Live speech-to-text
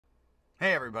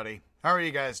Hey everybody, how are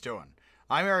you guys doing?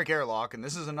 I'm Eric Airlock, and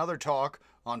this is another talk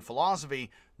on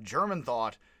philosophy, German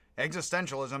thought,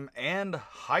 existentialism, and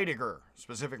Heidegger,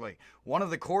 specifically, one of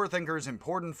the core thinkers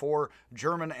important for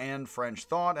German and French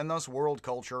thought, and thus world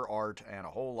culture, art, and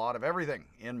a whole lot of everything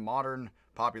in modern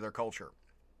popular culture.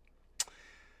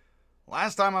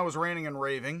 Last time I was ranting and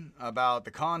raving about the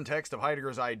context of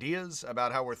Heidegger's ideas,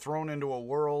 about how we're thrown into a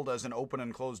world as an open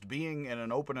and closed being in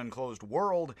an open and closed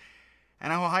world,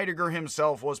 and how Heidegger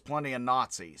himself was plenty a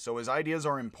Nazi, so his ideas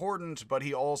are important, but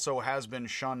he also has been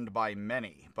shunned by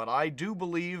many. But I do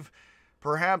believe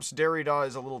perhaps Derrida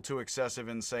is a little too excessive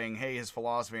in saying, hey, his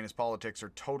philosophy and his politics are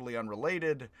totally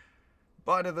unrelated,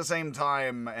 but at the same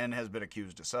time, and has been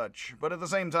accused as such, but at the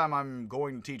same time I'm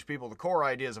going to teach people the core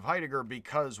ideas of Heidegger,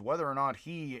 because whether or not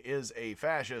he is a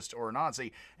fascist or a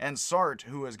Nazi, and Sartre,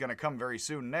 who is going to come very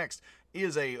soon next,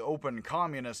 is a open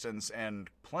communist and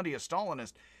plenty of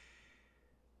Stalinist,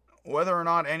 whether or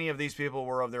not any of these people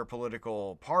were of their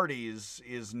political parties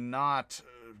is not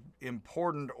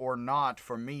important or not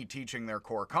for me teaching their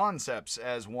core concepts,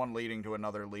 as one leading to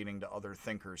another leading to other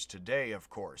thinkers today,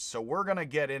 of course. So we're going to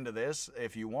get into this.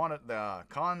 If you want it, the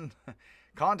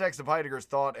context of Heidegger's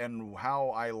thought and how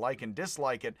I like and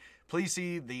dislike it, please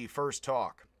see the first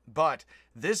talk. But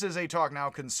this is a talk now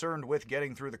concerned with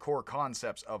getting through the core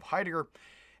concepts of Heidegger.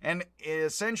 And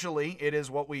essentially, it is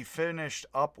what we finished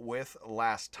up with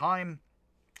last time.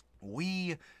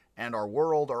 We and our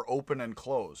world are open and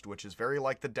closed, which is very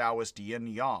like the Taoist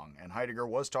yin-yang. And Heidegger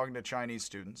was talking to Chinese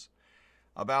students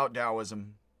about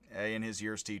Taoism in his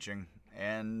year's teaching.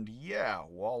 And yeah,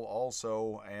 while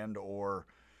also or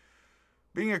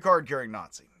being a card-carrying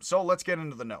Nazi. So let's get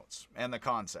into the notes and the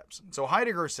concepts. So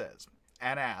Heidegger says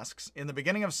and asks, in the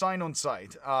beginning of Sein und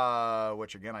Zeit,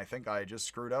 which again I think I just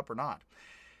screwed up or not,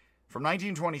 from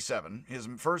 1927, his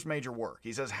first major work,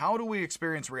 he says, how do we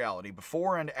experience reality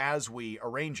before and as we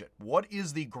arrange it? What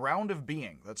is the ground of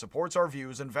being that supports our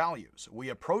views and values? We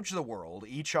approach the world,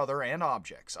 each other, and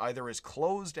objects, either as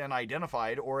closed and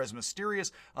identified or as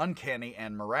mysterious, uncanny,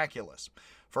 and miraculous.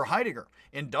 For Heidegger,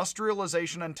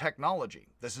 industrialization and technology,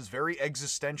 this is very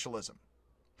existentialism.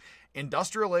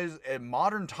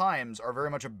 Modern times are very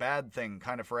much a bad thing,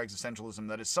 kind of, for existentialism,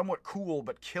 that is somewhat cool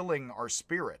but killing our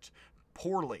spirit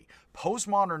poorly.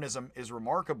 Postmodernism is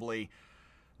remarkably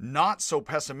not so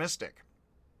pessimistic.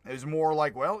 It's more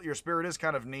like, well, your spirit is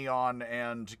kind of neon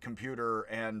and computer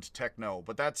and techno,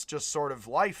 but that's just sort of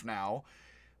life now.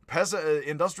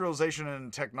 Industrialization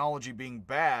and technology being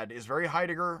bad is very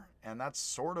Heidegger, and that's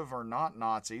sort of or not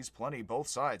Nazis, plenty, both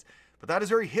sides. But that is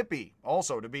very hippie,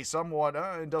 also, to be somewhat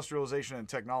industrialization and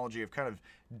technology have kind of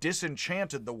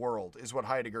disenchanted the world, is what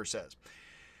Heidegger says.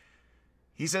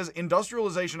 He says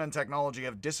industrialization and technology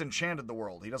have disenchanted the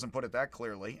world. He doesn't put it that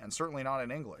clearly, and certainly not in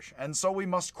English. And so we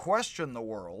must question the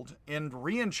world and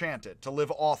re-enchant it to live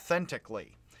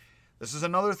authentically. This is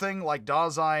another thing like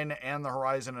Dasein and the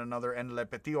Horizon, another, and Le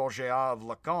Petit Auger of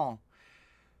Lacan.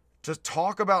 To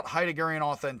talk about Heideggerian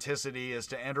authenticity is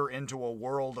to enter into a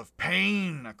world of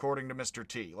pain, according to Mr.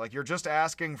 T. Like, you're just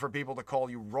asking for people to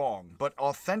call you wrong. But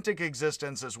authentic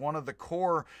existence is one of the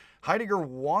core. Heidegger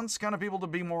wants kind of people to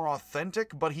be more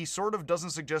authentic, but he sort of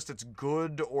doesn't suggest it's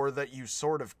good or that you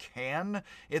sort of can.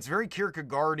 It's very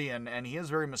Kierkegaardian, and he is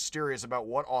very mysterious about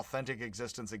what authentic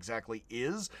existence exactly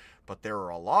is. But there are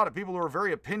a lot of people who are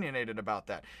very opinionated about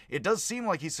that. It does seem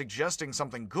like he's suggesting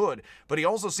something good, but he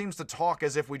also seems to talk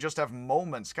as if we just have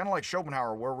moments, kind of like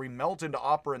Schopenhauer, where we melt into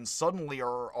opera and suddenly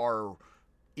our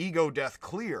ego death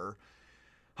clear.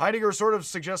 Heidegger sort of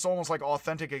suggests almost like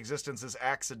authentic existence is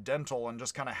accidental and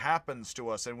just kind of happens to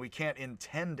us and we can't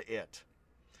intend it.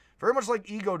 Very much like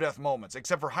ego death moments,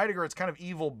 except for Heidegger, it's kind of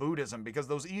evil Buddhism, because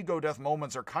those ego death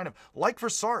moments are kind of, like for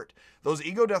Sartre, those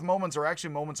ego death moments are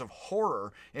actually moments of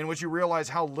horror in which you realize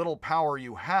how little power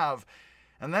you have.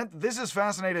 And this has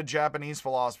fascinated Japanese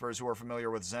philosophers who are familiar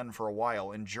with Zen for a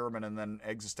while in German and then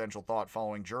existential thought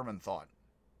following German thought.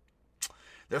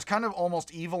 There's kind of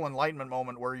almost evil enlightenment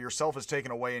moment where yourself is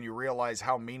taken away and you realize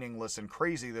how meaningless and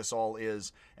crazy this all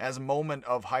is, as a moment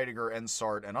of Heidegger and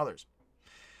Sartre and others.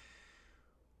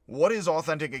 What is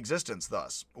authentic existence,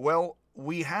 thus? Well,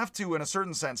 we have to, in a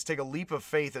certain sense, take a leap of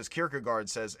faith, as Kierkegaard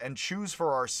says, and choose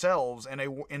for ourselves in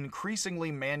an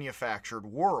increasingly manufactured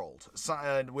world.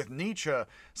 With Nietzsche,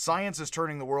 science is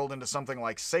turning the world into something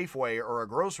like Safeway or a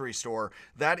grocery store.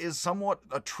 That is somewhat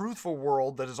a truthful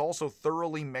world that is also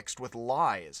thoroughly mixed with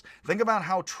lies. Think about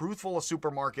how truthful a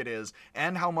supermarket is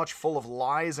and how much full of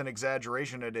lies and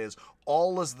exaggeration it is,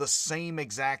 all as the same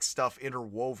exact stuff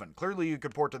interwoven. Clearly, you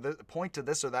could point to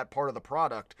this or that part of the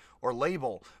product or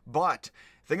label, but But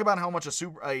think about how much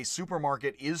a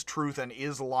supermarket is truth and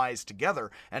is lies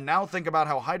together. And now think about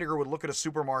how Heidegger would look at a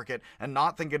supermarket and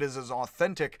not think it is as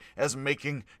authentic as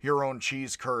making your own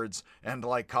cheese curds and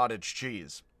like cottage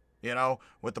cheese, you know,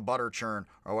 with the butter churn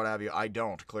or what have you. I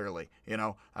don't, clearly. You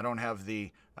know, I don't have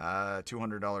the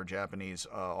 $200 Japanese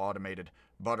automated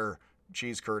butter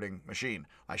cheese curding machine.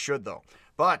 I should, though.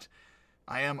 But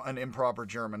I am an improper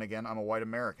German. Again, I'm a white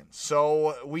American.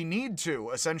 So we need to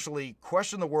essentially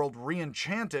question the world,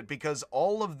 re-enchant it, because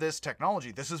all of this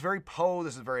technology, this is very Poe,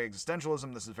 this is very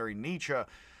existentialism, this is very Nietzsche,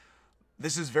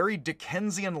 this is very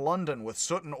Dickensian London with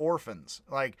soot and orphans.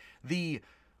 Like, the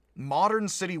modern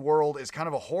city world is kind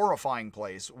of a horrifying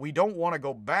place. We don't want to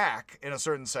go back in a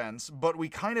certain sense, but we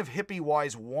kind of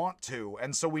hippie-wise want to,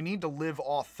 and so we need to live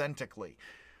authentically.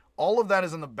 All of that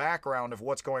is in the background of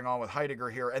what's going on with Heidegger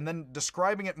here, and then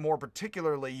describing it more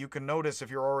particularly, you can notice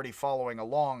if you're already following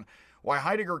along, why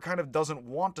Heidegger kind of doesn't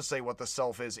want to say what the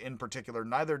self is in particular,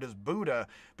 neither does Buddha,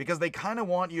 because they kind of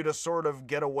want you to sort of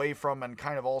get away from and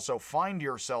kind of also find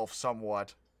yourself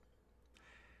somewhat.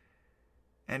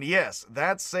 And yes,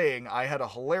 that saying, I had a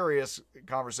hilarious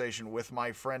conversation with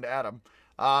my friend Adam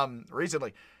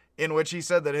recently, in which he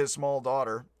said that his small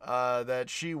daughter, that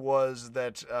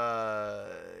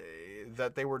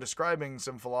they were describing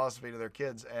some philosophy to their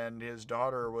kids, and his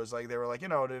daughter was like, they were like, you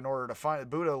know, in order to find,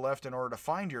 Buddha left in order to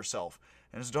find yourself.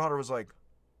 And his daughter was like,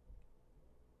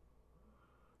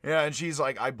 yeah, and she's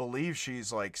like, I believe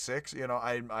she's like 6, you know,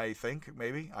 I think,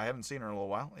 maybe. I haven't seen her in a little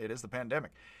while. It is the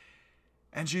pandemic.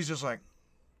 And she's just like,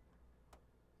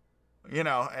 you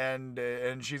know,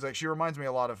 and she's like, she reminds me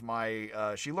a lot of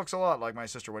my, she looks a lot like my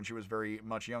sister when she was very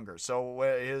much younger. So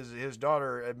his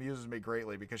daughter amuses me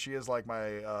greatly because she is like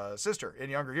my sister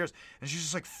in younger years. And she's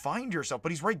just like, find yourself,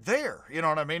 but he's right there. You know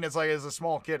what I mean? It's like, as a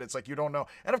small kid, it's like, you don't know.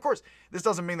 And of course, this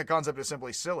doesn't mean the concept is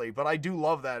simply silly, but I do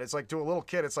love that. It's like, to a little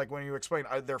kid, it's like when you explain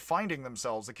they're finding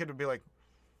themselves, the kid would be like,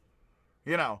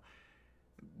 you know,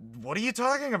 what are you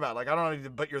talking about? Like, I don't know,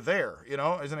 but you're there, you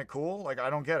know? Isn't it cool? Like,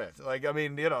 I don't get it. Like, I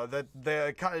mean, you know, that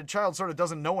the child sort of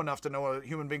doesn't know enough to know a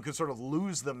human being could sort of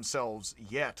lose themselves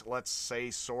yet, let's say,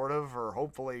 sort of, or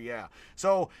hopefully, yeah.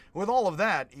 So, with all of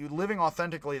that, you living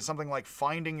authentically is something like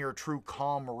finding your true,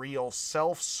 calm, real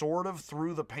self, sort of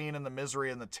through the pain and the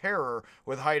misery and the terror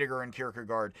with Heidegger and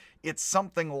Kierkegaard. It's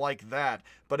something like that.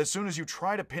 But as soon as you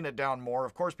try to pin it down more,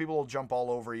 of course, people will jump all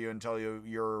over you and tell you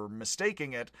you're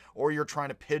mistaking it, or you're trying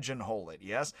to pigeonhole it,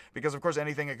 yes? Because, of course,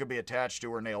 anything it could be attached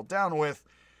to or nailed down with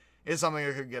is something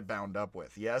it could get bound up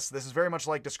with, yes? This is very much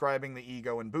like describing the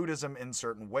ego in Buddhism in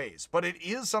certain ways. But it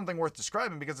is something worth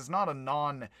describing because it's not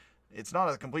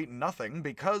a complete nothing,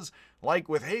 because, like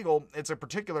with Hegel, it's a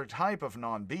particular type of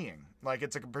non-being. Like,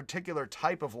 it's a particular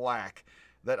type of lack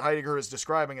that Heidegger is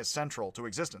describing as central to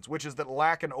existence, which is that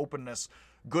lack and openness,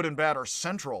 good and bad, are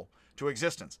central to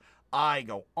existence. I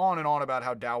go on and on about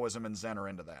how Taoism and Zen are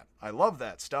into that. I love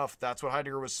that stuff. That's what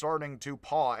Heidegger was starting to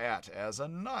paw at as a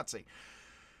Nazi.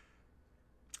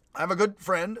 I have a good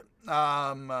friend,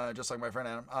 just like my friend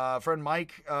Adam. Friend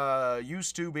Mike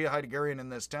used to be a Heideggerian in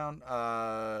this town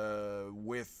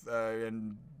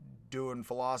and doing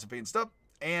philosophy and stuff.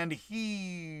 And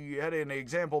he had an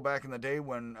example back in the day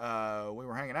when we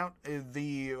were hanging out,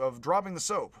 of dropping the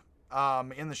soap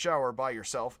in the shower by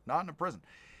yourself, not in a prison.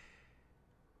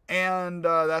 And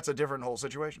that's a different whole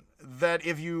situation. That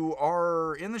if you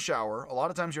are in the shower, a lot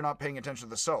of times you're not paying attention to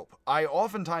the soap. I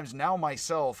oftentimes now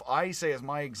myself, I say as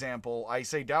my example, I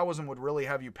say Taoism would really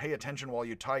have you pay attention while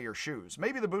you tie your shoes.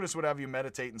 Maybe the Buddhists would have you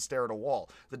meditate and stare at a wall.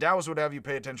 The Taoists would have you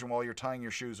pay attention while you're tying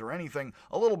your shoes or anything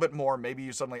a little bit more. Maybe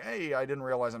you suddenly, hey, I didn't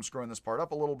realize I'm screwing this part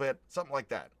up a little bit. Something like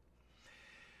that.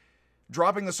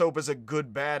 Dropping the soap is a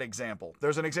good, bad example.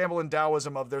 There's an example in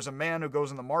Taoism of there's a man who goes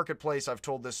in the marketplace. I've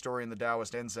told this story in the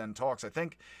Taoist and Zen talks, I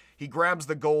think. He grabs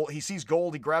the gold. He sees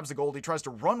gold. He grabs the gold. He tries to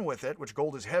run with it, which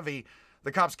gold is heavy.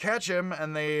 The cops catch him,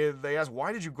 and they ask,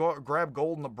 why did you grab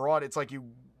gold in the broad? It's like you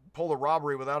pulled a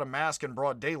robbery without a mask in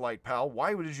broad daylight, pal.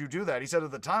 Why did you do that? He said,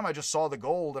 at the time, I just saw the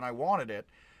gold, and I wanted it.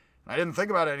 I didn't think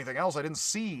about anything else. I didn't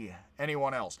see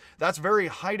anyone else. That's very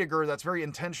Heidegger. That's very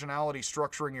intentionality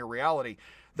structuring your reality.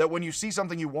 That when you see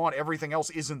something you want, everything else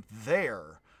isn't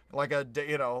there. Like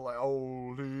you know, like,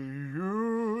 only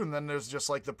you. And then there's just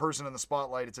like the person in the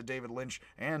spotlight. It's a David Lynch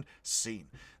and scene.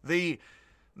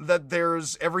 That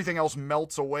there's everything else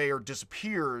melts away or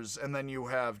disappears. And then you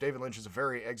have David Lynch is a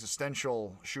very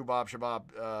existential Shubab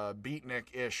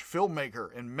beatnik-ish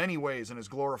filmmaker in many ways and is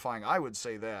glorifying, I would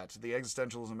say that, the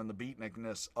existentialism and the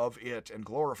beatnikness of it and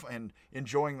and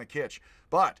enjoying the kitsch.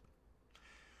 But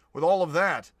with all of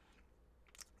that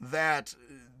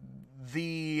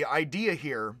the idea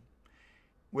here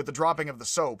with the dropping of the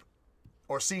soap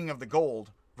or seeing of the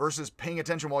gold versus paying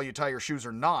attention while you tie your shoes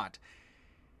or not,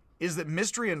 is that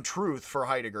mystery and truth for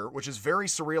Heidegger, which is very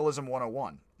Surrealism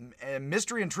 101, and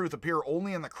mystery and truth appear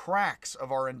only in the cracks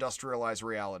of our industrialized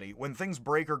reality when things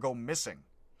break or go missing.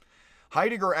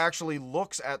 Heidegger actually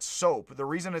looks at soap. The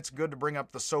reason it's good to bring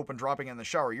up the soap and dropping it in the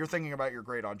shower, you're thinking about your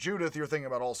great Aunt Judith, you're thinking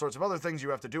about all sorts of other things you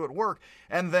have to do at work,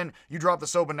 and then you drop the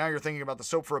soap and now you're thinking about the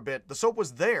soap for a bit. The soap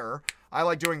was there. I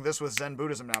like doing this with Zen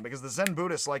Buddhism now because the Zen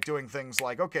Buddhists like doing things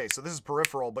like, okay, so this is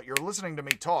peripheral, but you're listening to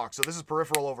me talk, so this is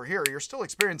peripheral over here. You're still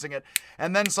experiencing it,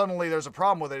 and then suddenly there's a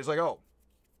problem with it. It's like, oh,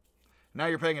 now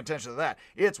you're paying attention to that.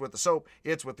 It's with the soap,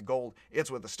 it's with the gold, it's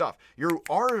with the stuff. You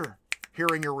are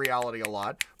hearing your reality a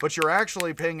lot, but you're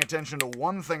actually paying attention to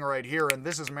one thing right here, and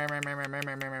this is meh, meh, meh, meh, meh,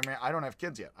 meh, meh, meh, meh. I don't have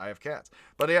kids yet. I have cats.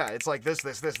 But yeah, it's like this.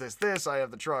 I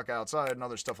have the truck outside and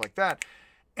other stuff like that.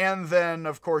 And then,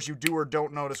 of course, you do or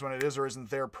don't notice when it is or isn't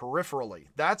there peripherally.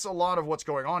 That's a lot of what's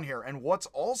going on here. And what's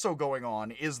also going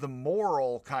on is the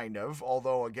moral kind of,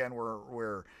 although, again,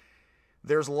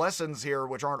 there's lessons here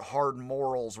which aren't hard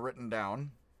morals written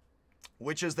down,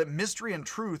 which is that mystery and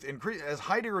truth increase as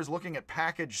Heidegger is looking at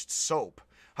packaged soap.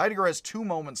 Heidegger has two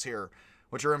moments here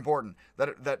which are important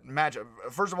that match.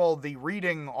 First of all, the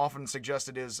reading often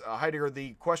suggested is Heidegger,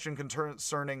 the question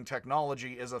concerning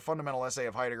technology is a fundamental essay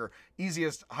of Heidegger,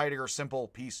 easiest Heidegger simple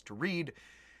piece to read.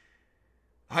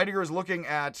 Heidegger is looking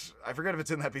at, I forget if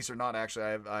it's in that piece or not actually,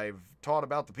 I've taught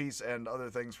about the piece and other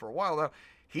things for a while now.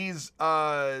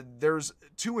 There's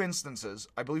two instances.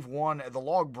 I believe one, the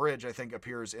log bridge, I think,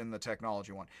 appears in the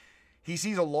technology one. He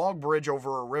sees a log bridge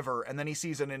over a river, and then he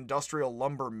sees an industrial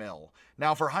lumber mill.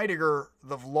 Now, for Heidegger,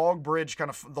 the log bridge,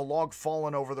 kind of the log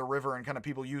fallen over the river and kind of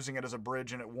people using it as a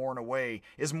bridge and it worn away,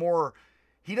 is more,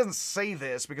 he doesn't say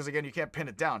this because, again, you can't pin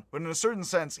it down. But in a certain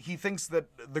sense, he thinks that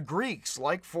the Greeks,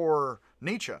 like for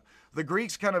Nietzsche, the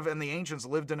Greeks kind of and the ancients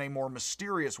lived in a more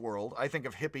mysterious world. I think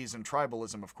of hippies and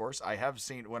tribalism, of course. I have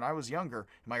seen, when I was younger,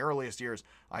 in my earliest years,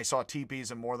 I saw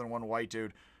teepees and more than one white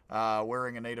dude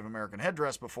wearing a Native American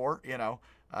headdress before,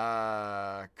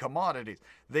 commodities.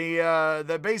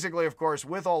 That basically, of course,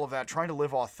 with all of that, trying to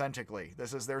live authentically.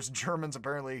 There's Germans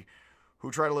apparently who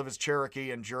try to live as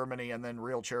Cherokee in Germany, and then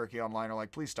real Cherokee online are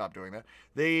like, please stop doing that.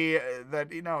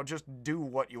 Just do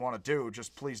what you want to do.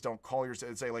 Just please don't call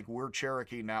yourself, say like, we're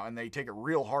Cherokee now, and they take it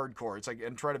real hardcore. It's like,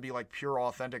 and try to be like pure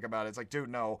authentic about it. It's like, dude,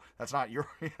 no, that's not your,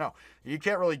 you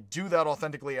can't really do that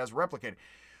authentically as replicated.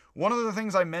 One of the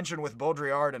things I mentioned with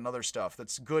Baudrillard and other stuff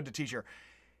that's good to teach here,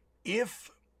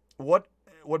 what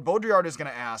Baudrillard is going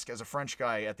to ask as a French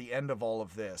guy at the end of all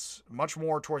of this, much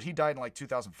more towards, he died in like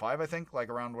 2005, I think, like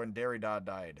around when Derrida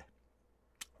died.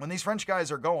 When these French guys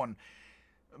are going,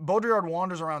 Baudrillard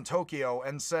wanders around Tokyo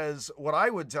and says, what I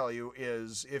would tell you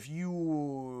is if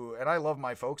you, and I love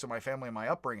my folks and my family and my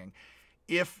upbringing,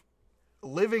 if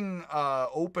living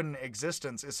open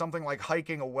existence is something like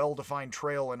hiking a well-defined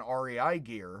trail in REI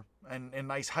gear and in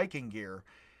nice hiking gear,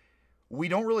 we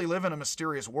don't really live in a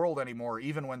mysterious world anymore,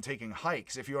 even when taking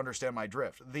hikes, if you understand my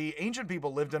drift. The ancient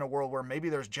people lived in a world where maybe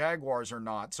there's jaguars or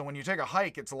not, so when you take a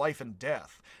hike, it's life and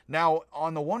death. Now,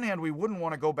 on the one hand, we wouldn't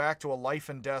want to go back to a life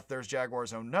and death, there's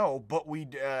jaguars, oh no, but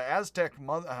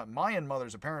Mayan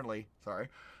mothers apparently are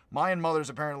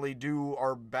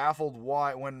baffled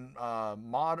why, when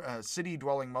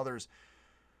city-dwelling mothers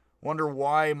wonder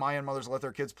why Mayan mothers let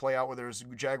their kids play out with there's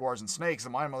jaguars and snakes.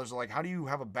 The Mayan mothers are like, how do you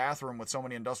have a bathroom with so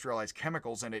many industrialized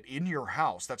chemicals in it in your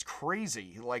house? That's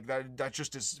crazy. Like, that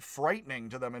just is frightening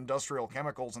to them, industrial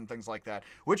chemicals and things like that.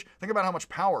 Which, think about how much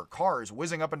power, cars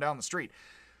whizzing up and down the street.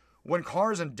 When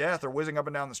cars and death are whizzing up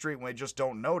and down the street and we just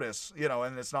don't notice,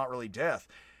 and it's not really death,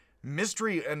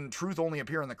 mystery and truth only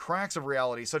appear in the cracks of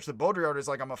reality, such that Baudrillard is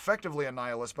like, I'm effectively a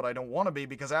nihilist, but I don't want to be,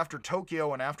 because after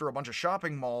Tokyo and after a bunch of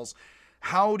shopping malls,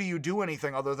 how do you do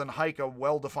anything other than hike a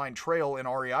well-defined trail in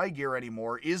REI gear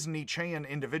anymore? Is Nietzschean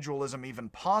individualism even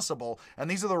possible? And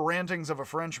these are the rantings of a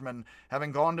Frenchman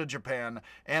having gone to Japan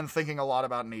and thinking a lot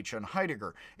about Nietzsche and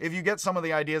Heidegger. If you get some of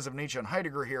the ideas of Nietzsche and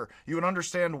Heidegger here, you would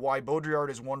understand why Baudrillard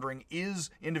is wondering,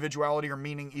 is individuality or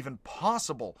meaning even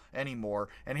possible anymore?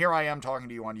 And here I am talking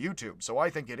to you on YouTube, so I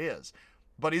think it is.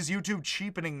 But is YouTube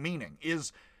cheapening meaning?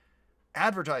 Is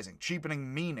advertising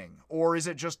cheapening meaning, or is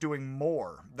it just doing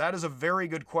more? That is a very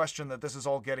good question that this is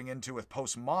all getting into with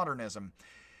postmodernism.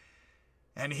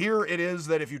 And here it is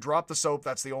that if you drop the soap,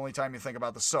 that's the only time you think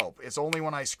about the soap. It's only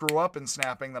when I screw up in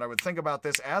snapping that I would think about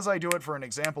this as I do it for an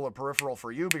example of peripheral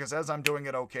for you, because as I'm doing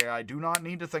it, okay, I do not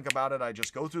need to think about it. I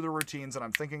just go through the routines and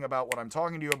I'm thinking about what I'm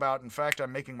talking to you about. In fact,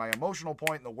 I'm making my emotional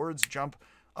point and the words jump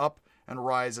up and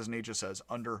rise, as Nietzsche says,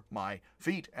 under my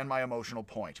feet and my emotional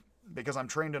point. because I'm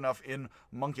trained enough in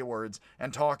monkey words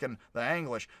and talking the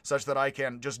English such that I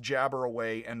can just jabber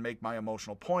away and make my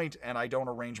emotional point, and I don't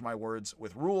arrange my words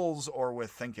with rules or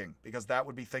with thinking, because that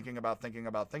would be thinking about thinking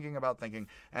about thinking about thinking,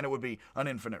 and it would be an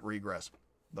infinite regress.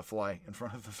 The fly in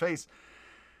front of the face.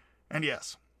 And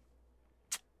yes,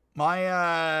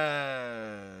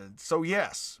 so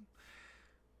yes,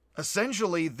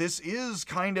 essentially, this is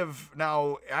kind of,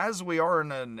 now, as we are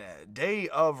in a day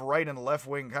of right and left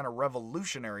wing kind of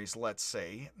revolutionaries, let's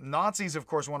say, Nazis, of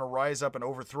course, want to rise up and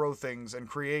overthrow things and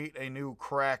create a new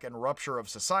crack and rupture of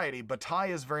society.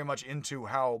 Bataille is very much into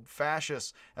how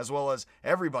fascists, as well as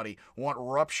everybody, want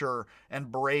rupture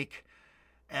and break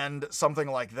and something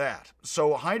like that.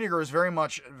 So Heidegger is very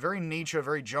Nietzsche,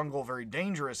 very jungle, very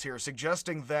dangerous here,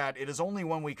 suggesting that it is only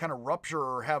when we kind of rupture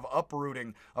or have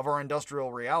uprooting of our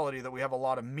industrial reality that we have a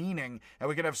lot of meaning, and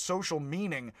we can have social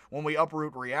meaning when we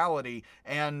uproot reality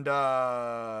and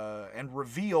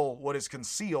reveal what is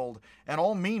concealed. And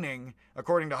all meaning,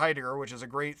 according to Heidegger, which is a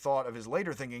great thought of his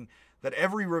later thinking, that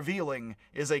every revealing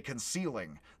is a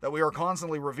concealing, that we are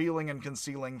constantly revealing and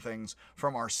concealing things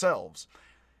from ourselves.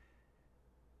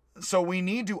 So we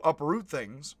need to uproot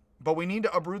things, but we need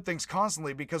to uproot things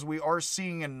constantly because we are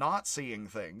seeing and not seeing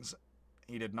things.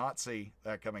 He did not see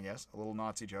that coming, yes, a little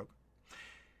Nazi joke.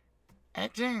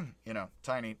 Acting,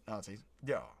 tiny Nazis.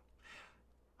 Yeah.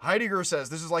 Heidegger says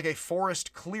this is like a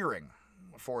forest clearing.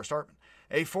 Forrest Hartman.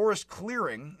 A forest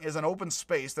clearing is an open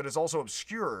space that is also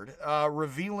obscured,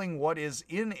 revealing what is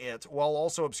in it while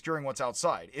also obscuring what's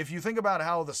outside. If you think about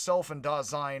how the self and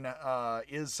Dasein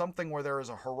is something where there is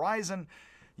a horizon,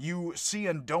 you see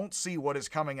and don't see what is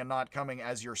coming and not coming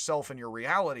as yourself and your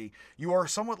reality. You are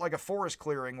somewhat like a forest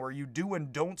clearing where you do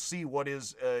and don't see what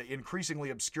is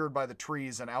increasingly obscured by the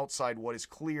trees and outside what is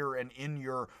clear and in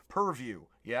your purview.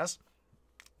 Yes?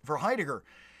 For Heidegger,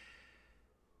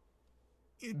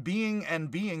 being and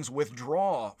beings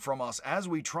withdraw from us as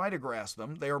we try to grasp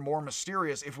them. They are more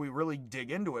mysterious if we really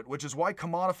dig into it, which is why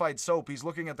commodified soap, he's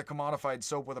looking at the commodified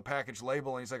soap with a package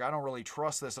label, and he's like, I don't really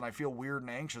trust this, and I feel weird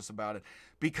and anxious about it.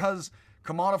 Because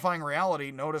commodifying reality,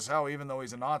 notice how even though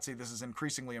he's a Nazi, this is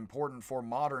increasingly important for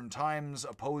modern times,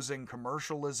 opposing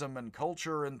commercialism and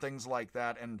culture and things like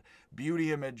that, and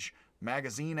beauty image,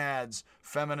 magazine ads,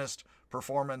 feminist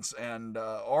performance and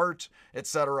art,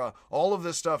 etc. All of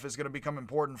this stuff is going to become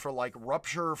important for like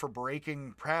rupture, for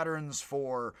breaking patterns,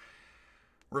 for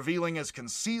revealing as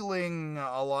concealing.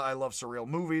 I love surreal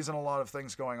movies and a lot of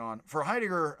things going on. For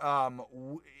Heidegger,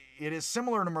 it is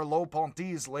similar to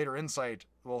Merleau-Ponty's later insight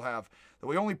we'll have, that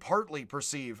we only partly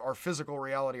perceive our physical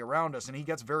reality around us, and he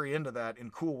gets very into that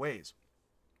in cool ways.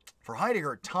 For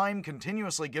Heidegger, time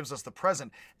continuously gives us the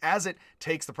present as it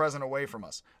takes the present away from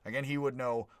us. Again, he would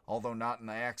know, although not in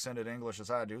the accented English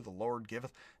as I do, the Lord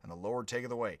giveth and the Lord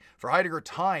taketh away. For Heidegger,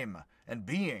 time and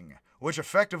being, which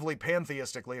effectively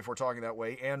pantheistically, if we're talking that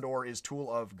way, and or is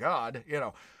tool of God,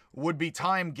 would be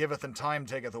time giveth and time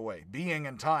taketh away. Being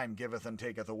and time giveth and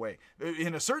taketh away.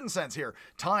 In a certain sense here,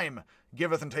 time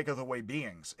giveth and taketh away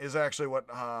beings is actually what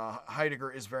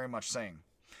Heidegger is very much saying.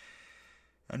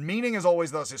 And meaning is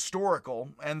always thus historical,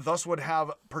 and thus would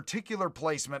have particular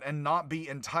placement and not be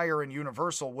entire and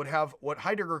universal, would have what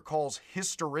Heidegger calls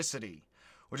historicity,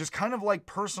 which is kind of like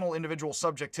personal individual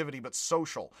subjectivity, but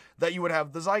social, that you would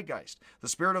have the zeitgeist. The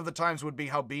spirit of the times would be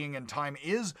how being and time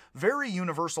is very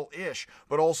universal-ish,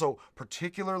 but also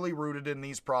particularly rooted in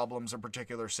these problems and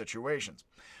particular situations.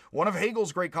 One of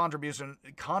Hegel's great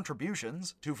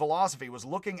contributions to philosophy was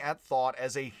looking at thought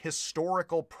as a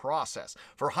historical process.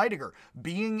 For Heidegger,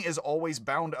 being is always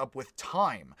bound up with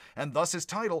time, and thus his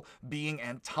title, Being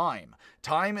and Time.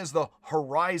 Time is the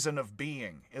horizon of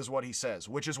being, is what he says,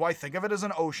 which is why think of it as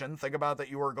an ocean. Think about that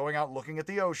you are going out looking at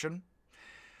the ocean.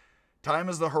 Time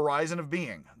is the horizon of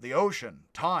being. The ocean,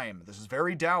 time, this is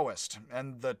very Taoist,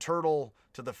 and the turtle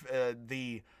to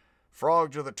the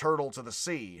frog to the turtle to the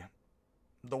sea.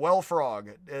 The well frog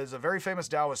is a very famous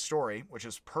Taoist story, which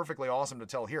is perfectly awesome to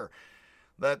tell here,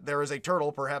 that there is a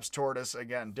turtle, perhaps tortoise,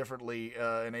 again, differently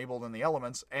enabled in the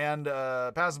elements, and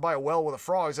passes by a well with a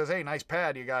frog, says, hey, nice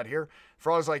pad you got here.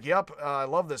 Frog's like, yep, I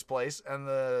love this place. And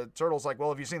the turtle's like, well,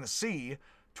 have you seen the sea?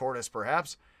 Tortoise,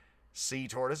 perhaps. Sea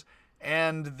tortoise.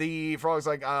 And the frog's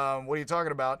like, what are you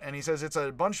talking about? And he says, it's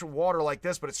a bunch of water like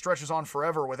this, but it stretches on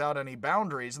forever without any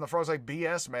boundaries. And the frog's like,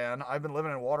 BS, man. I've been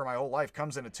living in water my whole life.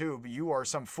 Comes in a tube. You are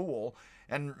some fool.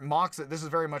 And mocks it. This is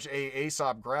very much a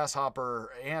Aesop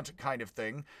grasshopper ant kind of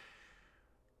thing.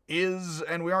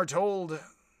 And we are told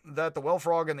that the well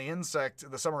frog and the insect,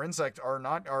 the summer insect, are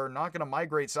not going to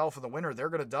migrate south in the winter. They're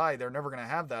going to die. They're never going to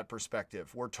have that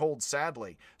perspective, we're told,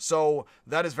 sadly. So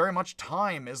that is very much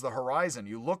time is the horizon.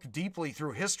 You look deeply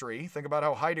through history. Think about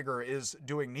how Heidegger is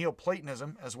doing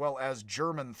Neoplatonism as well as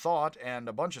German thought and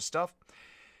a bunch of stuff.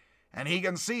 And he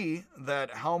can see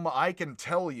that how I can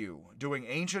tell you, doing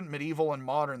ancient, medieval, and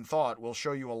modern thought will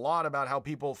show you a lot about how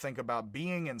people think about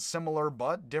being in similar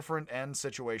but different and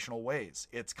situational ways.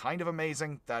 It's kind of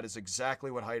amazing. That is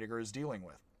exactly what Heidegger is dealing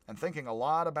with and thinking a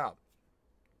lot about.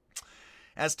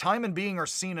 As time and being are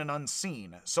seen and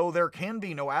unseen, so there can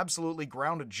be no absolutely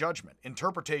grounded judgment,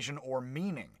 interpretation, or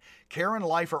meaning. Care and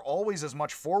life are always as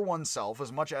much for oneself as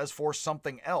much as for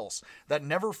something else that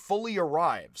never fully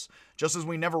arrives, just as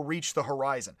we never reach the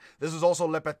horizon. This is also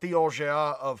le petit objet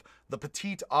of the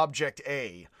petit object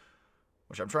A,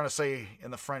 which I'm trying to say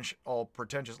in the French all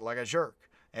pretentious, like a jerk.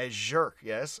 A jerk,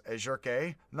 yes, a jerk.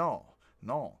 No.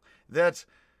 That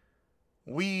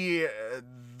we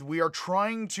are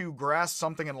trying to grasp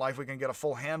something in life we can get a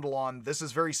full handle on. This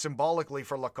is very symbolically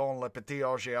for Lacan, le petit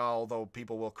objet, although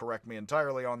people will correct me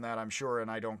entirely on that, I'm sure, and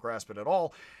I don't grasp it at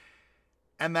all.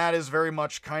 And that is very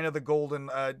much kind of the golden...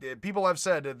 people have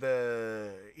said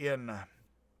in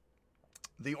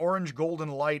the orange golden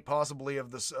light, possibly of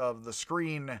the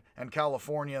screen and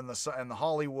California and the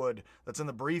Hollywood that's in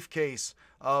the briefcase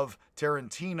of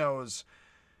Tarantino's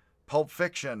Pulp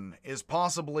Fiction is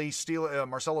possibly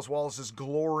Marcellus Wallace's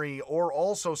Glory, or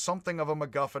also something of a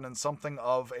MacGuffin and something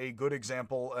of a good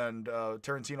example. And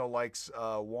Tarantino likes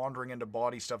wandering into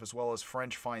body stuff as well as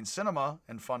French fine cinema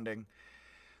and funding.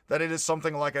 That it is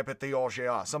something like a petit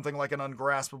objet, something like an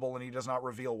ungraspable, and he does not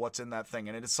reveal what's in that thing.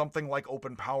 And it is something like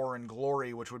open power and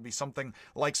glory, which would be something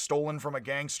like stolen from a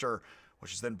gangster,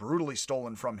 which is then brutally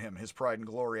stolen from him, his pride and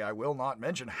glory. I will not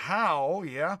mention how,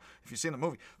 yeah, if you've seen the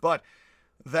movie. But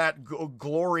that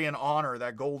glory and honor,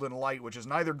 that golden light, which is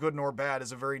neither good nor bad,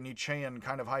 is a very Nietzschean,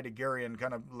 kind of Heideggerian,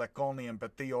 kind of Lacanian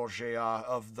petit objet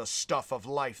of the stuff of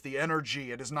life, the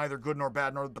energy. It is neither good nor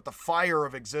bad, but the fire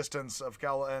of existence of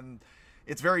and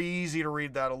it's very easy to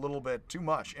read that a little bit too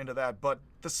much into that, but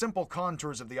the simple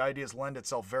contours of the ideas lend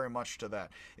itself very much to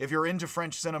that. If you're into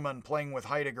French cinema and playing with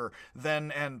Heidegger,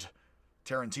 and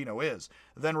Tarantino is,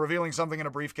 then revealing something in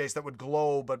a briefcase that would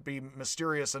glow but be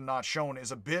mysterious and not shown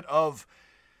is a bit of...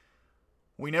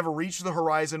 We never reach the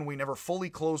horizon. We never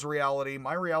fully close reality.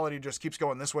 My reality just keeps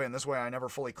going this way and this way. I never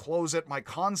fully close it. My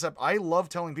concept, I love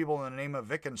telling people in the name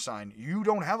of Wittgenstein, you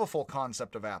don't have a full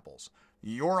concept of apples.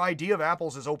 Your idea of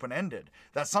apples is open-ended.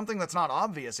 That's something that's not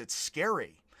obvious. It's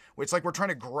scary. It's like we're trying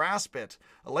to grasp it.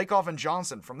 Lakoff and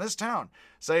Johnson from this town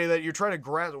say that you try to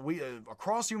grasp,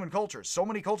 across human cultures, so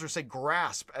many cultures say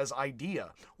grasp as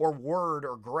idea, or word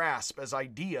or grasp as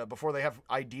idea before they have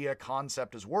idea,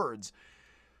 concept as words.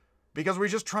 Because we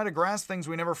just try to grasp things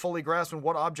we never fully grasp, and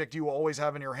what object you always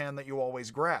have in your hand that you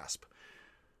always grasp.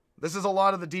 This is a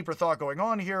lot of the deeper thought going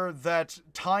on here, that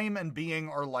time and being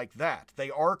are like that. They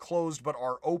are closed but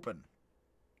are open.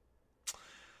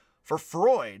 For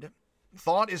Freud,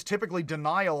 thought is typically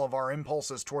denial of our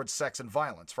impulses towards sex and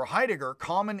violence. For Heidegger,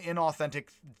 common inauthentic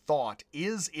thought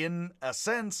is, in a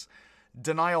sense,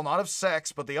 denial not of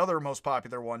sex, but the other most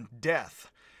popular one,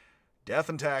 death. Death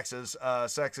and taxes,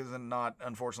 sex is not,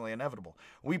 unfortunately, inevitable.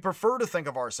 We prefer to think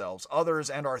of ourselves, others,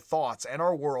 and our thoughts and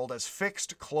our world as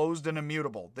fixed, closed, and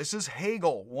immutable. This is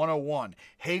Hegel 101.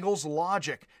 Hegel's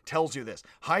logic tells you this.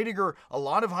 Heidegger, a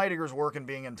lot of Heidegger's work in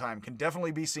Being and Time can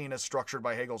definitely be seen as structured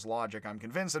by Hegel's logic, I'm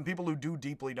convinced, and people who do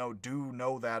deeply know do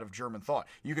know that of German thought.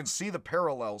 You can see the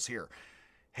parallels here.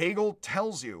 Hegel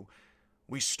tells you,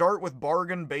 we start with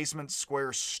bargain, basement,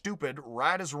 square, stupid,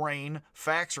 rat as rain,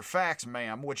 facts are facts,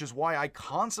 ma'am, which is why I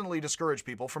constantly discourage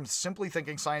people from simply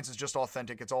thinking science is just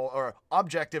authentic, it's all or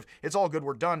objective, it's all good,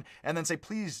 we're done, and then say,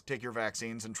 please take your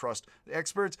vaccines and trust the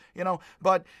experts,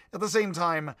 But at the same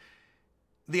time,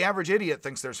 the average idiot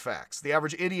thinks there's facts. The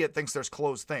average idiot thinks there's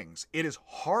closed things. It is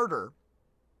harder,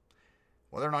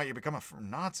 whether or not you become a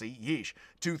Nazi, yeesh,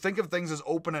 to think of things as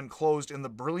open and closed in the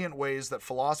brilliant ways that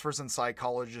philosophers and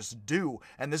psychologists do.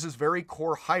 And this is very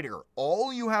core Heidegger.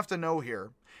 All you have to know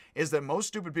here is that most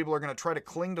stupid people are going to try to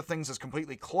cling to things as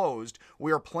completely closed.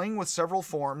 We are playing with several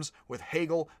forms with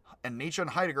Hegel and Nietzsche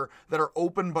and Heidegger that are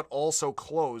open but also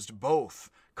closed, both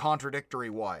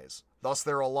contradictory-wise. Thus,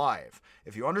 they're alive.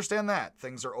 If you understand that,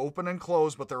 things are open and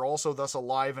closed, but they're also thus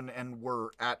alive, and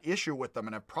we're at issue with them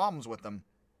and have problems with them.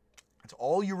 It's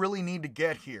all you really need to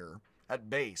get here at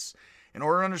base in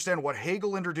order to understand what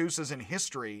Hegel introduces in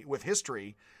history,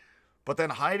 but then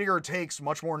Heidegger takes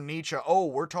much more Nietzsche. Oh,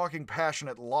 we're talking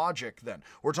passionate logic then.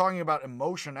 We're talking about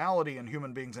emotionality in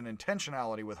human beings and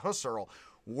intentionality with Husserl.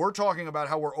 We're talking about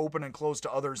how we're open and closed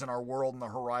to others in our world and the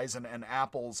horizon and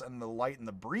apples and the light in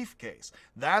the briefcase.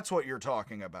 That's what you're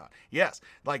talking about. Yes,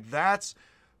 like that's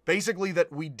basically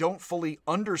that we don't fully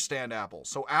understand apples.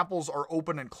 So apples are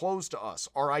open and closed to us.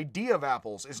 Our idea of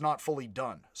apples is not fully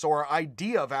done. So our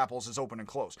idea of apples is open and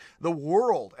closed. The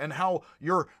world and how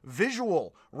your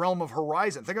visual realm of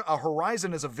horizon, think of a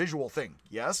horizon is a visual thing.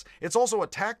 Yes, it's also a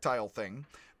tactile thing,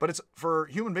 but it's for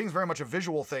human beings very much a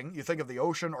visual thing. You think of the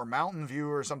ocean or mountain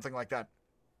view or something like that.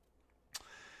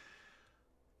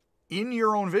 In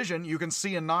your own vision, you can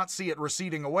see and not see it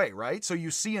receding away, right? So you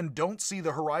see and don't see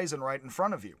the horizon right in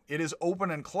front of you. It is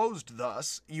open and closed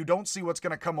thus. You don't see what's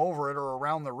going to come over it or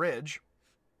around the ridge.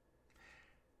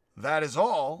 That is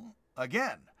all,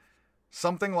 again,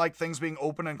 something like things being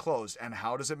open and closed. And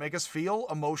how does it make us feel?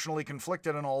 Emotionally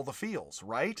conflicted in all the feels,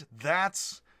 right?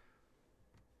 That's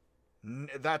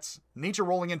Nietzsche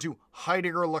rolling into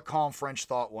Heidegger, Lacan, French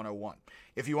Thought 101.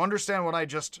 If you understand what I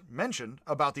just mentioned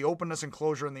about the openness and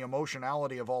closure and the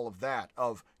emotionality of all of that,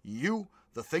 of you,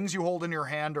 the things you hold in your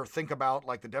hand or think about,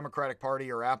 like the Democratic Party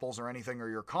or apples or anything, or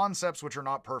your concepts, which are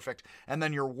not perfect, and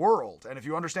then your world. And if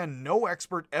you understand no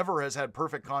expert ever has had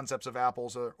perfect concepts of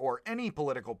apples or any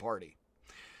political party,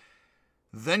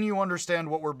 then you understand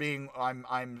what we're being.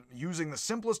 I'm using the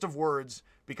simplest of words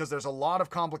because there's a lot of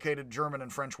complicated German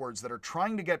and French words that are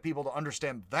trying to get people to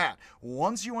understand that.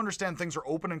 Once you understand things are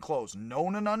open and closed,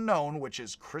 known and unknown, which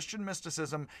is Christian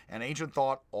mysticism and ancient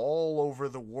thought all over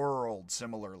the world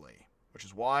similarly, which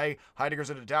is why Heidegger's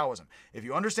into Taoism. If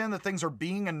you understand that things are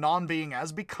being and non-being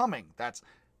as becoming, that's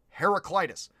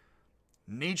Heraclitus,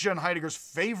 Nietzsche and Heidegger's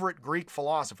favorite Greek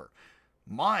philosopher.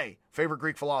 My favorite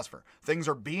Greek philosopher. Things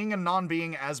are being and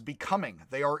non-being as becoming.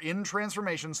 They are in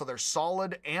transformation, so they're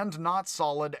solid and not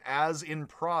solid as in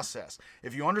process.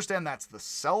 If you understand that's the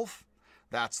self,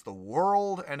 that's the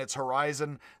world and its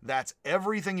horizon, that's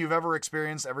everything you've ever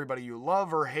experienced, everybody you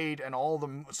love or hate, and all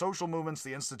the social movements,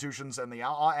 the institutions, and the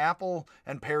apple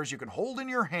and pears you can hold in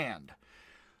your hand,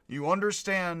 you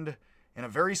understand in a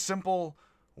very simple,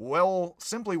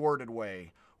 simply worded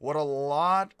way, what a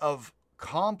lot of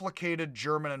complicated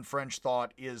German and French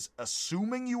thought is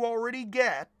assuming you already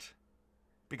get,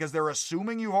 because they're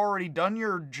assuming you've already done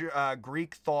your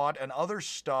Greek thought and other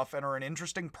stuff and are an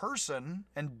interesting person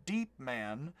and deep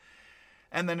man.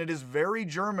 And then it is very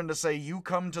German to say, you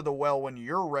come to the well when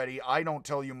you're ready. I don't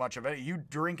tell you much of it. You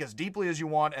drink as deeply as you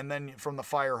want and then from the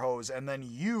fire hose, and then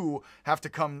you have to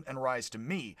come and rise to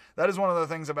me. That is one of the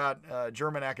things about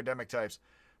German academic types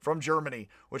from Germany,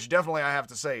 which definitely I have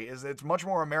to say is it's much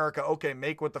more America. Okay,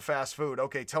 make with the fast food.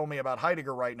 Okay, tell me about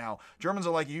Heidegger right now. Germans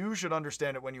are like, you should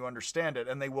understand it when you understand it,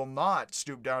 and they will not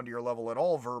stoop down to your level at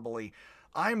all verbally.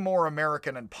 I'm more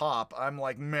American and pop. I'm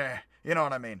like, meh, you know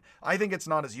what I mean? I think it's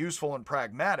not as useful and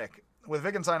pragmatic. With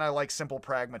Wittgenstein, I like simple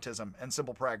pragmatism and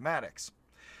simple pragmatics.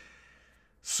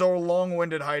 So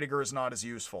long-winded Heidegger is not as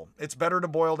useful. It's better to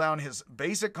boil down his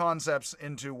basic concepts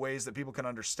into ways that people can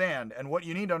understand. And what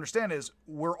you need to understand is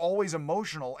we're always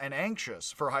emotional and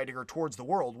anxious for Heidegger towards the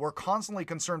world. We're constantly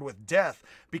concerned with death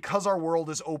because our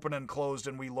world is open and closed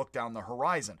and we look down the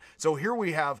horizon. So here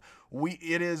we have, we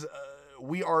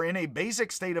are in a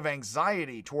basic state of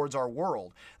anxiety towards our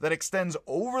world that extends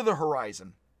over the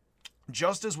horizon,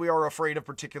 just as we are afraid of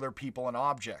particular people and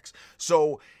objects.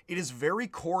 So it is very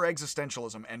core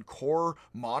existentialism and core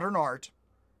modern art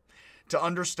to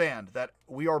understand that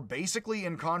we are basically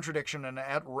in contradiction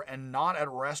and not at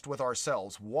rest with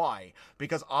ourselves. Why?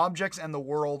 Because objects and the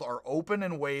world are open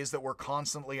in ways that we're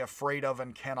constantly afraid of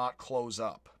and cannot close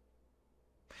up.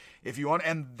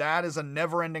 And that is a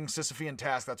never-ending Sisyphean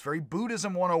task. That's very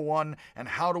Buddhism 101, and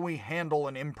how do we handle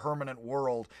an impermanent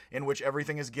world in which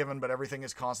everything is given but everything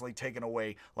is constantly taken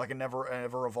away, like a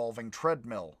ever-evolving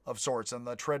treadmill of sorts, and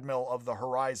the treadmill of the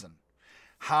horizon.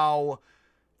 How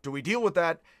do we deal with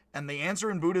that? And the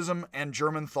answer in Buddhism and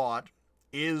German thought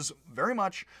is very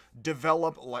much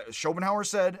develop, like Schopenhauer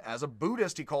said, as a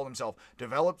Buddhist he called himself,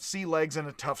 develop sea legs and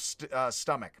a tough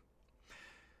stomach.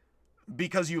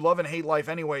 Because you love and hate life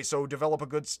anyway, so develop a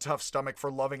good, tough stomach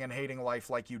for loving and hating life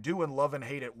like you do, and love and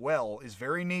hate it well, is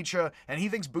very Nietzsche. And he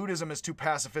thinks Buddhism is too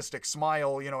pacifistic,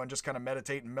 smile, and just kind of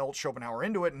meditate and melt Schopenhauer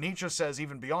into it. And Nietzsche says,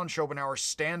 even beyond Schopenhauer,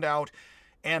 stand out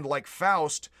and, like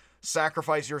Faust,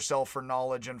 sacrifice yourself for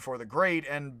knowledge and for the great,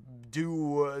 and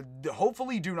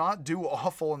hopefully do not do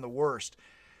awful and the worst.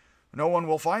 No one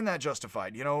will find that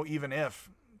justified, even if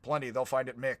plenty, they'll find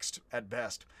it mixed at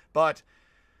best. But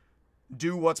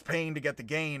do what's paying to get the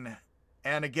gain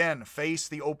And again, face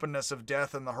the openness of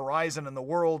death and the horizon and the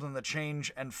world and the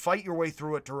change, and fight your way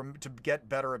through it to get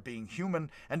better at being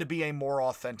human and to be a more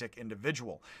authentic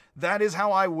individual. That is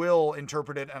how I will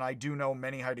interpret it, and I do know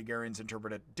many Heideggerians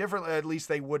interpret it differently. At least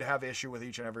they would have issue with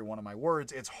each and every one of my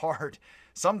words. It's hard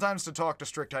sometimes to talk to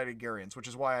strict Heideggerians, which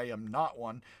is why I am not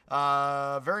one,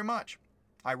 very much.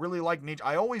 I really like Nietzsche.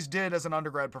 I always did, as an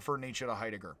undergrad, prefer Nietzsche to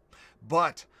Heidegger.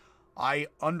 But I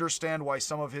understand why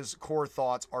some of his core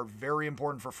thoughts are very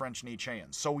important for French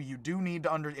Nietzscheans. So you do need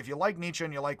to if you like Nietzsche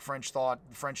and you like French thought,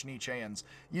 French Nietzscheans,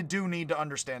 you do need to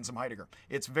understand some Heidegger.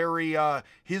 It's very,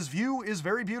 his view is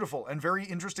very beautiful and very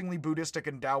interestingly Buddhistic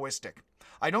and Taoistic.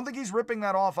 I don't think he's ripping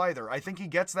that off either. I think he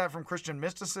gets that from Christian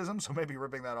mysticism, so maybe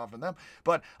ripping that off in them.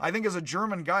 But I think as a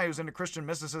German guy who's into Christian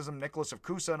mysticism, Nicholas of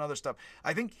Cusa and other stuff,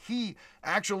 I think he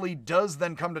actually does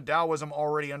then come to Taoism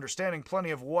already understanding plenty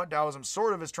of what Taoism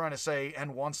sort of is trying to say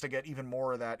and wants to get even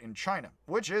more of that in China,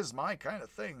 which is my kind of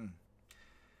thing.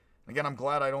 Again, I'm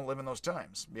glad I don't live in those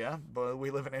times, yeah? But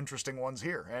we live in interesting ones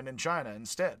here and in China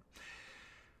instead.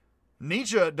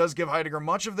 Nietzsche does give Heidegger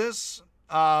much of this.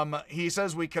 He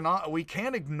says we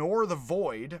can't ignore the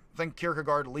void, think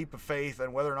Kierkegaard, leap of faith,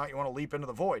 and whether or not you want to leap into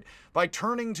the void, by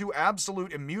turning to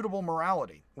absolute immutable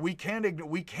morality. We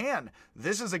can.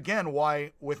 This is again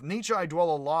why with Nietzsche I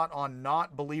dwell a lot on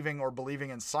not believing or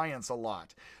believing in science a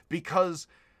lot, because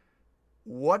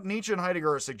what Nietzsche and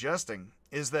Heidegger are suggesting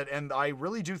is that, and I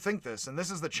really do think this, and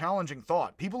this is the challenging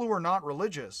thought, people who are not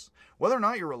religious, whether or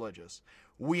not you're religious,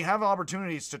 we have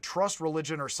opportunities to trust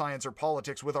religion or science or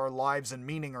politics with our lives and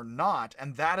meaning or not,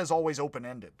 and that is always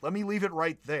open-ended. Let me leave it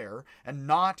right there, and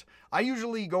not, I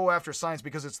usually go after science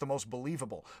because it's the most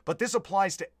believable, but this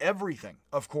applies to everything,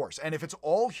 of course, and if it's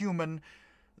all human,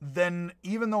 then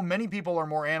even though many people are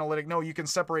more analytic, no, you can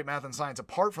separate math and science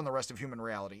apart from the rest of human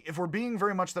reality. If we're being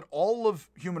very much that all of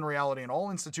human reality and all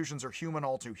institutions are human,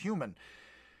 all too human,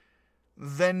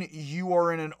 then you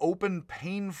are in an open,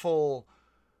 painful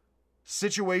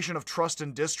situation of trust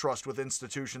and distrust with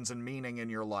institutions and meaning in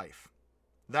your life.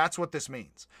 That's what this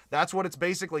means. That's what it's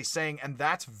basically saying, and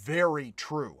that's very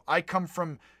true. I come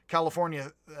from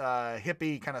California,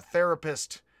 hippie kind of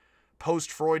therapist,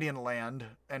 post-Freudian land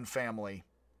and family.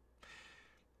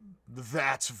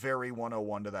 That's very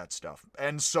 101 to that stuff.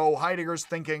 And so Heidegger's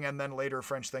thinking and then later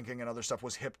French thinking and other stuff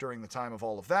was hip during the time of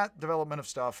all of that development of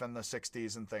stuff and the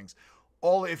 60s and things.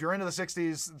 If you're into the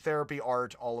 60s, therapy,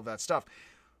 art, all of that stuff.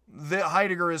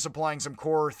 Heidegger is supplying some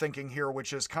core thinking here,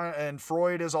 which is and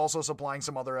Freud is also supplying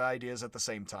some other ideas at the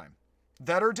same time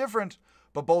that are different,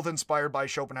 but both inspired by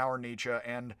Schopenhauer, Nietzsche,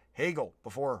 and Hegel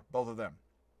before both of them.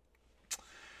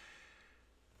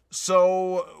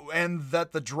 So, and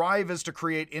that the drive is to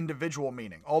create individual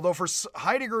meaning. Although for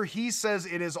Heidegger, he says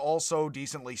it is also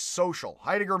decently social.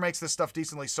 Heidegger makes this stuff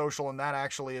decently social, and that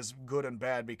actually is good and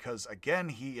bad because, again,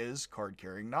 he is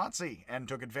card-carrying Nazi and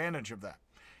took advantage of that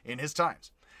in his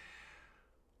times.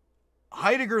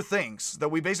 Heidegger thinks that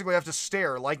we basically have to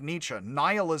stare, like Nietzsche,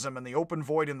 nihilism and the open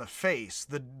void in the face,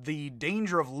 the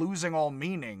danger of losing all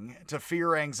meaning to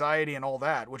fear, anxiety, and all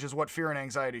that, which is what fear and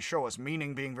anxiety show us,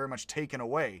 meaning being very much taken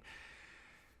away.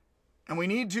 And we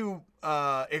need to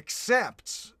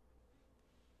accept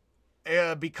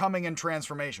becoming and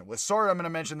transformation. With Sartre, I'm going to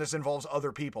mention this involves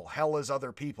other people. Hell is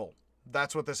other people.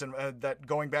 That's what this, that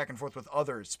going back and forth with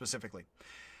others specifically.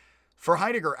 For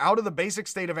Heidegger, out of the basic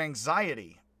state of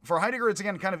anxiety, for Heidegger, it's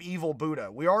again kind of evil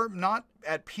Buddha. We are not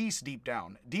at peace deep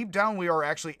down. Deep down, we are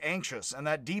actually anxious, and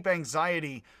that deep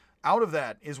anxiety, out of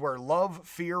that is where love,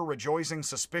 fear, rejoicing,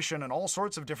 suspicion, and all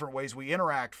sorts of different ways we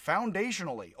interact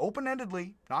foundationally,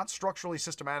 open-endedly, not structurally,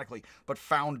 systematically, but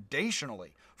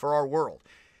foundationally for our world.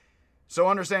 So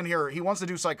understand here, he wants to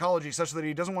do psychology such that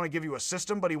he doesn't want to give you a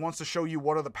system, but he wants to show you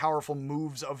what are the powerful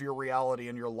moves of your reality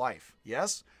in your life.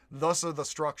 Yes? Thus are the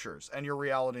structures and your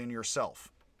reality in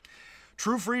yourself.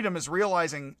 True freedom is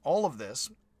realizing all of this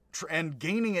and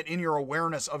gaining it in your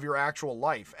awareness of your actual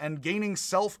life and gaining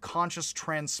self-conscious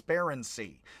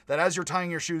transparency. That as you're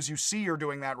tying your shoes, you see you're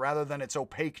doing that rather than it's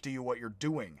opaque to you what you're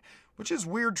doing, which is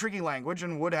weird, tricky language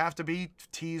and would have to be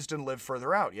teased and live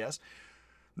further out, yes?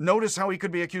 Notice how he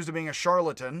could be accused of being a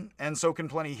charlatan, and so can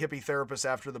plenty hippie therapists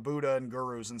after the Buddha and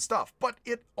gurus and stuff. But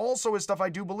it also is stuff I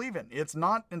do believe in. It's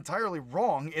not entirely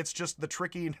wrong. It's just the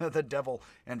tricky, the devil,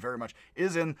 and very much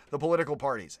is in the political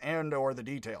parties and or the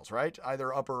details, right?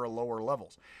 Either upper or lower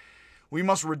levels. We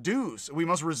must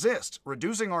resist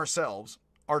reducing ourselves,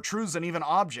 our truths, and even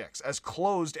objects as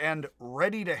closed and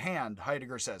ready to hand,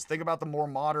 Heidegger says. Think about the more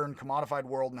modern, commodified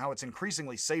world and how it's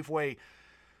increasingly Safeway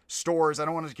stores. I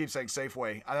don't want to keep saying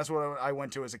Safeway. That's what I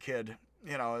went to as a kid.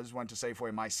 I just went to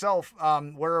Safeway myself,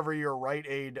 wherever your Rite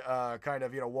Aid, kind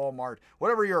of, Walmart,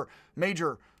 whatever your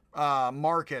major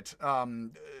market,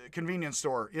 convenience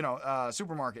store,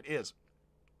 supermarket is.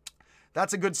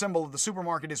 That's a good symbol that the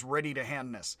supermarket is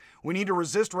ready-to-handness. We need to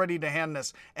resist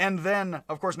ready-to-handness. And then,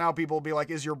 of course, now people will be like,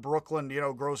 is your Brooklyn,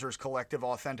 Grocers Collective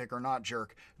authentic or not,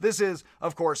 jerk? This is,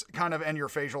 of course, kind of end your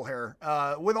facial hair.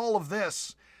 With all of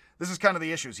this is kind of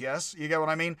the issues, yes? You get what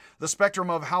I mean? The spectrum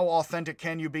of how authentic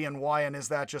can you be and why, and is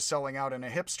that just selling out in a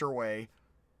hipster way?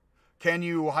 Can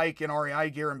you hike in REI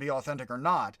gear and be authentic or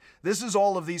not? This is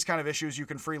all of these kind of issues you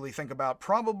can freely think about,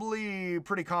 probably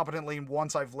pretty competently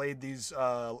once I've laid these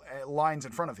lines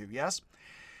in front of you, yes?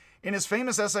 In his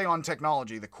famous essay on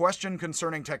technology, The Question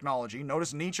Concerning Technology,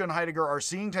 notice Nietzsche and Heidegger are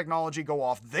seeing technology go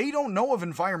off. They don't know of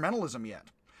environmentalism yet.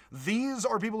 These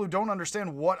are people who don't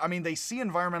understand they see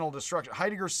environmental destruction.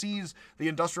 Heidegger sees the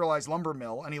industrialized lumber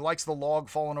mill, and he likes the log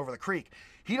falling over the creek.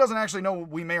 He doesn't actually know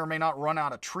we may or may not run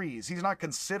out of trees. He's not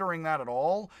considering that at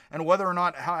all. And whether or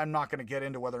not, I'm not going to get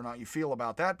into whether or not you feel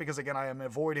about that, because again, I am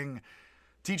avoiding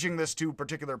teaching this to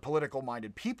particular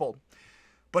political-minded people.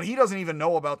 But he doesn't even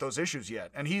know about those issues yet.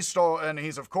 And he's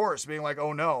of course being like,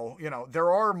 oh no,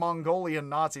 there are Mongolian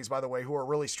Nazis, by the way, who are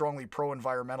really strongly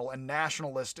pro-environmental and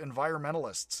nationalist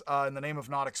environmentalists in the name of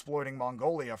not exploiting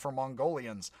Mongolia for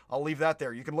Mongolians. I'll leave that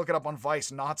there. You can look it up on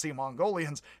Vice, Nazi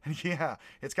Mongolians, and yeah,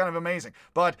 it's kind of amazing.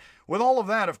 But with all of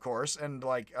that, of course, and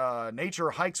like nature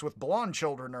hikes with blonde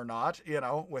children or not,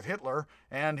 with Hitler,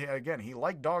 and again, he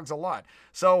liked dogs a lot.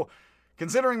 So,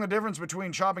 considering the difference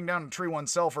between chopping down a tree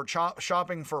oneself or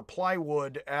shopping for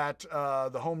plywood at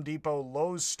the Home Depot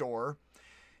Lowe's store,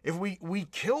 if we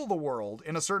kill the world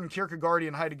in a certain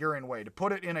Kierkegaardian Heideggerian way, to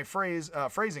put it in a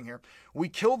phrasing here, we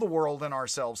kill the world and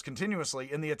ourselves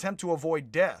continuously in the attempt to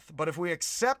avoid death. But if we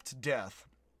accept death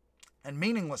and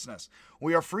meaninglessness,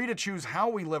 we are free to choose how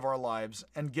we live our lives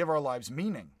and give our lives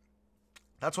meaning.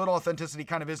 That's what authenticity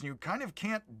kind of is, and you kind of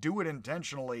can't do it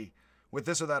intentionally with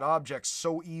this or that object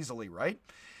so easily, right?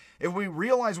 If we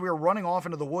realize we are running off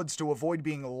into the woods to avoid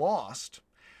being lost,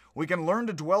 we can learn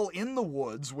to dwell in the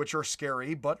woods, which are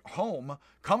scary, but home,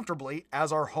 comfortably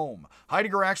as our home.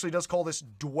 Heidegger actually does call this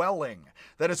dwelling,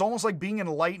 that it's almost like being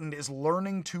enlightened is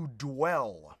learning to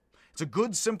dwell. It's a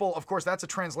good, simple, of course, that's a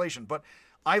translation, but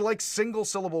I like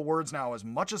single-syllable words now as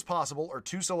much as possible, or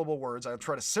two-syllable words. I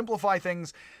try to simplify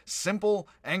things, simple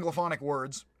Anglophonic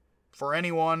words, for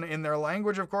anyone in their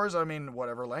language, of course.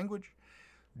 Whatever language.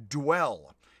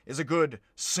 Dwell is a good,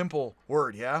 simple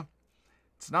word, yeah?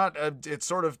 It's not, it's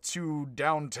sort of too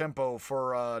down-tempo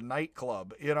for a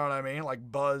nightclub, you know what I mean?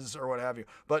 Like buzz or what have you.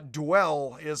 But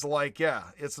dwell is like, yeah,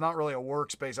 it's not really a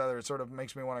workspace either. It sort of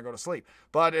makes me want to go to sleep.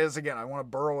 But again, I want to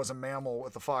burrow as a mammal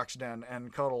with the fox den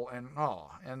and cuddle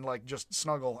and like just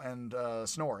snuggle and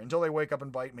snore until they wake up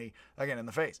and bite me again in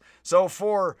the face. So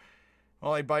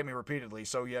well, they bite me repeatedly,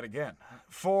 so yet again.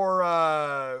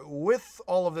 With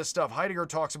all of this stuff, Heidegger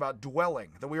talks about dwelling,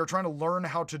 that we are trying to learn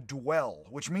how to dwell,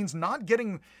 which means not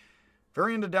getting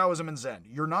very into Taoism and Zen.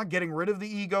 You're not getting rid of the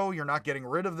ego, you're not getting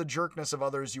rid of the jerkness of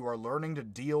others, you are learning to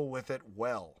deal with it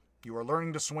well. You are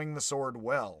learning to swing the sword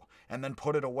well, and then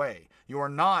put it away. You are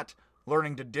not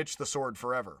learning to ditch the sword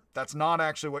forever. That's not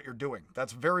actually what you're doing.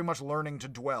 That's very much learning to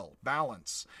dwell,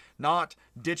 balance, not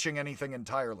ditching anything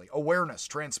entirely. Awareness,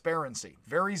 transparency,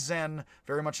 very Zen,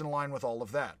 very much in line with all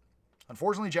of that.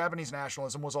 Unfortunately, Japanese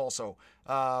nationalism was also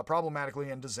problematically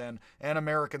into Zen, and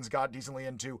Americans got decently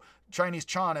into Chinese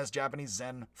Chan as Japanese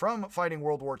Zen from fighting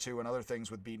World War II and other things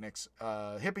with beatniks,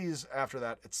 hippies after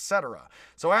that, etc.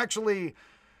 So actually,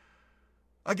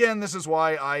 again, this is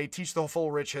why I teach the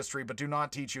full rich history, but do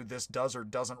not teach you this does or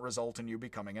doesn't result in you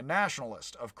becoming a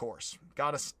nationalist, of course.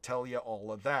 Gotta tell you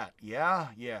all of that. Yeah.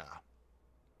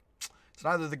 It's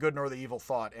neither the good nor the evil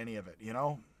thought, any of it,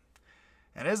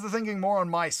 And is the thinking more on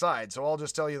my side, so I'll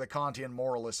just tell you the Kantian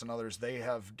moralists and others,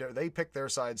 they pick their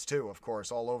sides too, of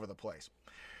course, all over the place.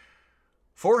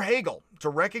 For Hegel, to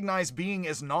recognize being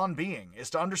as non-being is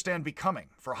to understand becoming.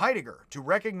 For Heidegger, to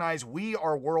recognize we,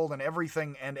 our world, and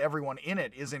everything and everyone in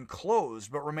it is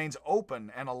enclosed but remains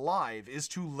open and alive is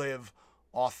to live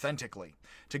authentically.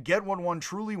 To get what one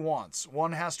truly wants,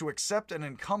 one has to accept and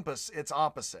encompass its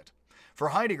opposite. For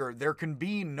Heidegger, there can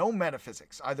be no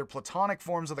metaphysics, either Platonic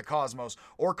forms of the cosmos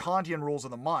or Kantian rules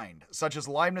of the mind, such as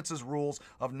Leibniz's rules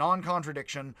of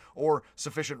non-contradiction or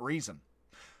sufficient reason.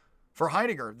 For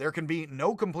Heidegger, there can be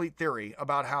no complete theory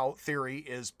about how theory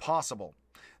is possible.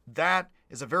 That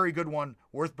is a very good one,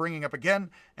 worth bringing up again,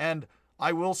 and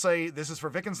I will say this is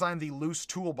for Wittgenstein, the loose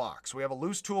toolbox. We have a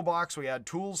loose toolbox, we add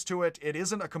tools to it. It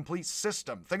isn't a complete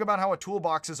system. Think about how a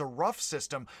toolbox is a rough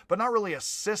system, but not really a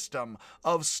system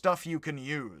of stuff you can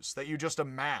use, that you just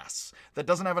amass, that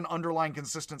doesn't have an underlying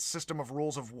consistent system of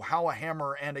rules of how a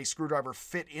hammer and a screwdriver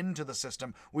fit into the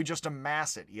system. We just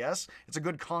amass it, yes? It's a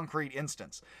good concrete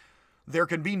instance. There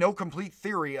can be no complete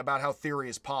theory about how theory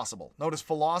is possible. Notice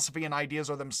philosophy and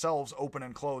ideas are themselves open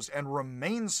and closed and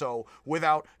remain so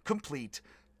without complete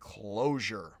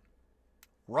closure.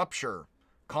 Rupture,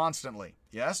 constantly.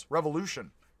 Yes,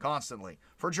 revolution, constantly.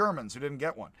 For Germans who didn't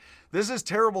get one. This is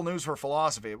terrible news for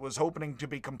philosophy. It was hoping to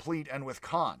be complete and with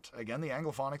Kant. Again, the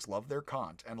Anglophonics love their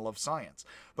Kant and love science.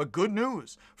 But good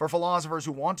news for philosophers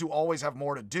who want to always have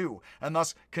more to do and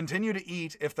thus continue to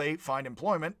eat if they find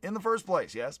employment in the first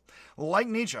place, yes? Like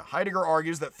Nietzsche, Heidegger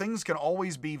argues that things can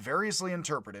always be variously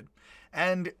interpreted,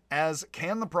 and as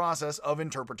can the process of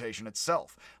interpretation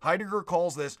itself. Heidegger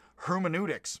calls this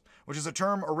hermeneutics, which is a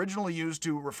term originally used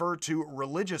to refer to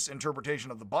religious interpretation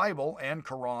of the Bible and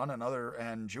Quran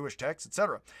and Jewish texts,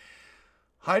 etc.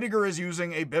 Heidegger is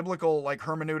using a biblical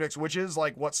hermeneutics, which is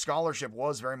like what scholarship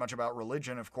was very much about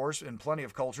religion, of course, in plenty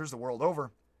of cultures the world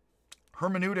over.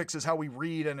 Hermeneutics is how we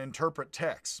read and interpret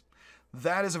texts.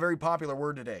 That is a very popular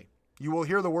word today. You will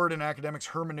hear the word in academics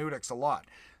hermeneutics a lot.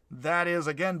 That is,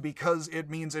 again, because it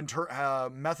means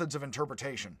methods of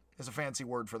interpretation is a fancy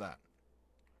word for that.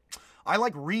 I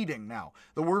like reading now.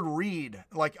 The word read,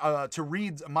 to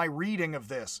read my reading of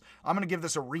this, I'm going to give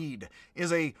this a read,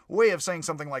 is a way of saying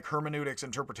something like hermeneutics,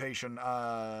 interpretation,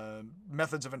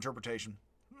 methods of interpretation.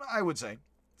 I would say.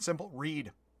 Simple.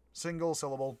 Read. Single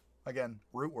syllable. Again,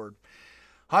 root word.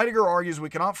 Heidegger argues we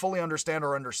cannot fully understand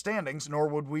our understandings, nor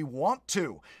would we want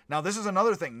to. Now, this is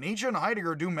another thing Nietzsche and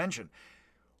Heidegger do mention.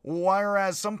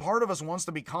 Whereas some part of us wants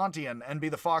to be Kantian and be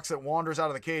the fox that wanders out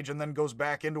of the cage and then goes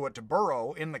back into it to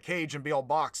burrow in the cage and be all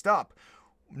boxed up.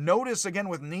 Notice again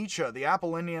with Nietzsche, the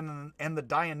Apollinian and the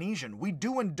Dionysian, we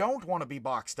do and don't want to be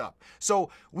boxed up. So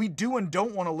we do and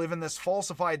don't want to live in this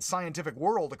falsified scientific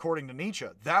world, according to Nietzsche.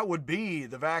 That would be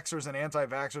the vaxxers and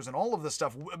anti-vaxxers and all of this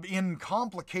stuff in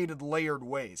complicated, layered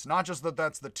ways. Not just that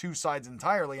that's the two sides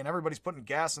entirely and everybody's putting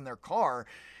gas in their car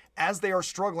as they are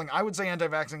struggling. I would say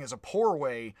anti-vaxxing is a poor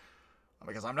way,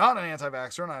 because I'm not an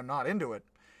anti-vaxxer and I'm not into it,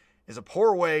 is a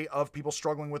poor way of people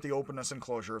struggling with the openness and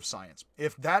closure of science.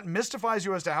 If that mystifies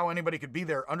you as to how anybody could be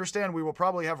there, understand we will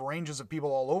probably have ranges of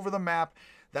people all over the map.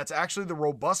 That's actually the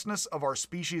robustness of our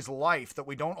species' life, that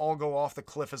we don't all go off the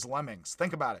cliff as lemmings.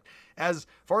 Think about it. As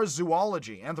far as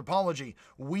zoology, anthropology,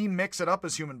 we mix it up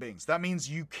as human beings. That means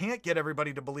you can't get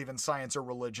everybody to believe in science or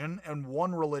religion, and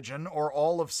one religion, or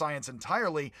all of science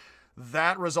entirely.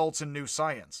 That results in new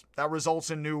science. That results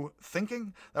in new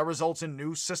thinking. That results in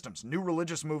new systems. New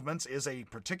religious movements is a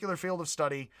particular field of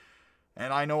study,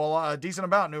 and I know a decent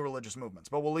about new religious movements,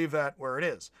 but we'll leave that where it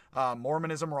is.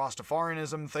 Mormonism,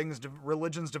 Rastafarianism,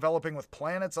 religions developing with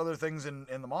planets, other things in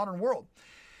the modern world.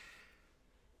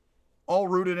 All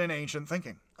rooted in ancient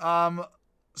thinking.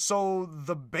 So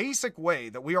the basic way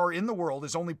that we are in the world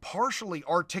is only partially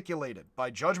articulated by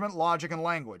judgment, logic, and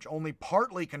language, only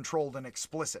partly controlled and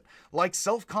explicit. Like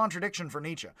self-contradiction for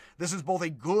Nietzsche, this is both a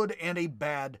good and a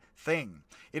bad thing.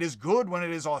 It is good when it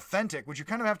is authentic, which you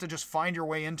kind of have to just find your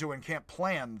way into and can't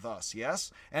plan thus, yes?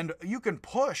 And you can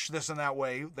push this in that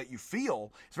way that you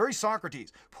feel. It's very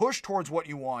Socrates. Push towards what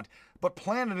you want, but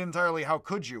plan it entirely how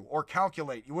could you, or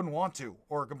calculate. You wouldn't want to,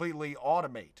 or completely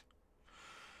automate.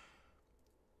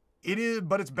 It is,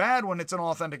 but it's bad when it's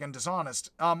inauthentic and dishonest.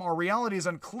 Our reality is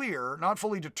unclear, not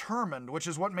fully determined, which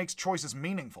is what makes choices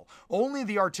meaningful. Only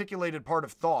the articulated part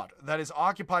of thought that is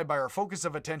occupied by our focus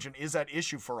of attention is at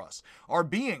issue for us. Our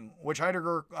being, which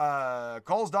Heidegger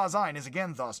calls Dasein, is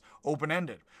again thus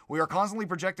open-ended. We are constantly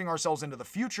projecting ourselves into the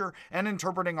future and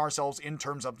interpreting ourselves in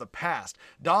terms of the past.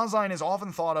 Dasein is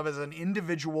often thought of as an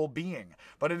individual being,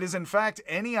 but it is in fact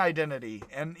any identity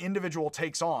an individual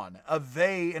takes on, a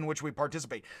they in which we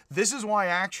participate. This is why,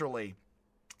 actually,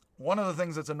 one of the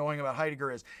things that's annoying about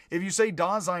Heidegger is if you say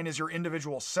Dasein is your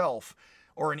individual self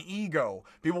or an ego,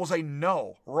 people will say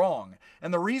no, wrong.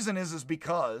 And the reason is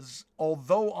because,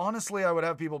 although honestly I would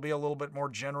have people be a little bit more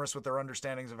generous with their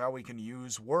understandings of how we can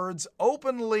use words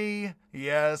openly,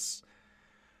 yes,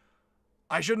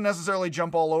 I shouldn't necessarily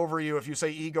jump all over you if you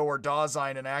say ego or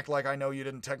Dasein and act like I know you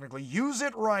didn't technically use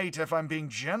it right if I'm being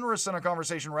generous in a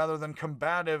conversation rather than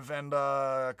combative and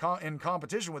in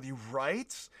competition with you,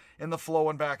 right? in the flow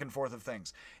and back and forth of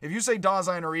things. If you say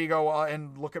Dasein or ego,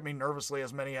 and look at me nervously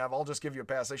as many have, I'll just give you a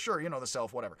pass. Say, sure, the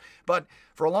self, whatever. But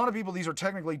for a lot of people, these are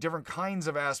technically different kinds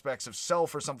of aspects of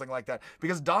self or something like that,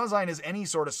 because Dasein is any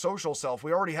sort of social self.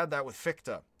 We already had that with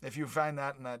Fichte, if you find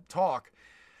that in that talk.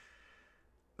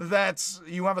 That's,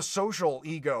 you have a social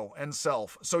ego and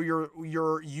self. So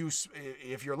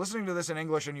if you're listening to this in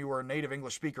English and you are a native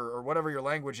English speaker or whatever your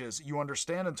language is, you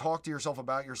understand and talk to yourself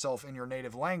about yourself in your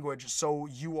native language. So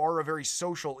you are a very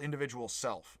social individual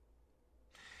self.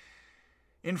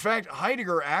 In fact,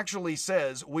 Heidegger actually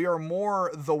says we are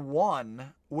more the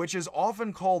one, which is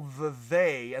often called the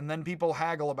they, and then people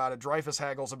haggle about it. Dreyfus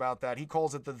haggles about that. He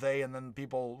calls it the they, and then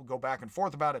people go back and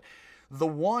forth about it. The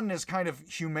one is kind of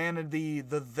humanity,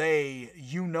 the they,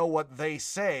 what they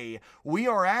say. We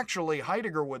are actually,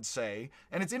 Heidegger would say,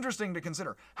 and it's interesting to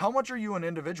consider, how much are you an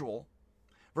individual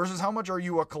versus how much are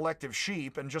you a collective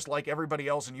sheep, and just like everybody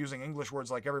else and using English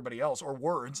words like everybody else, or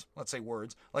words, let's say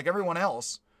words, like everyone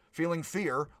else, feeling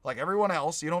fear like everyone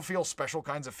else. You don't feel special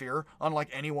kinds of fear unlike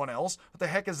anyone else. What the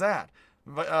heck is that?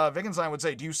 Wittgenstein would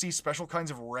say, do you see special kinds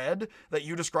of red that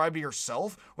you describe to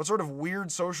yourself? What sort of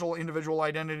weird social individual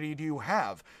identity do you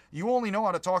have? You only know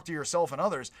how to talk to yourself and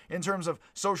others in terms of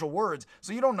social words,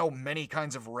 so you don't know many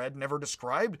kinds of red never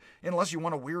described unless you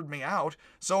want to weird me out.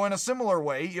 So in a similar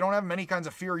way, you don't have many kinds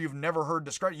of fear you've never heard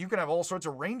described. You can have all sorts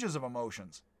of ranges of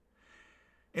emotions.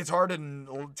 It's hard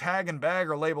to tag and bag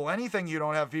or label anything you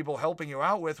don't have people helping you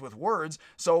out with words.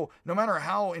 So no matter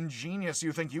how ingenious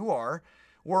you think you are,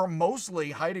 we're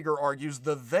mostly, Heidegger argues,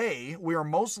 the they. We are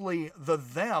mostly the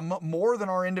them more than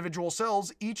our individual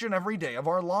selves each and every day of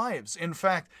our lives. In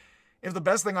fact, if the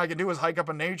best thing I can do is hike up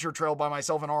a nature trail by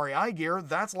myself in REI gear,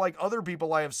 that's like other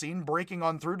people I have seen breaking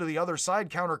on through to the other side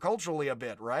counterculturally a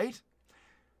bit, right?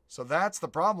 So that's the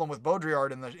problem with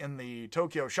Baudrillard in the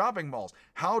Tokyo shopping malls.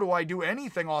 How do I do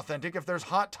anything authentic if there's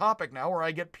Hot Topic now where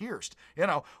I get pierced?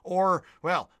 Or,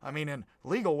 well, I mean in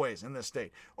legal ways in this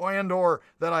state. Or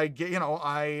that I get,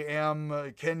 I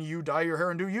am, can you dye your hair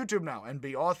and do YouTube now and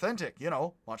be authentic?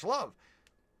 Much love.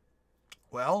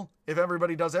 Well, if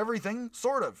everybody does everything,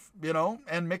 sort of,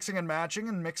 and mixing and matching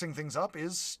and mixing things up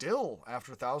is still,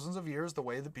 after thousands of years, the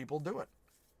way that people do it.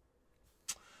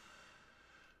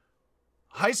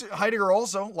 Heidegger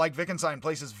also, like Wittgenstein,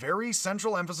 places very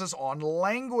central emphasis on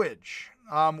language.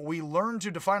 We learn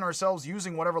to define ourselves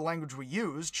using whatever language we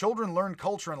use. Children learn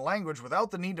culture and language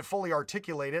without the need to fully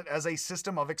articulate it as a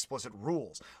system of explicit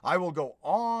rules. I will go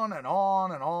on and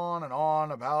on and on and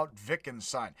on about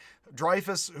Wittgenstein.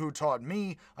 Dreyfus, who taught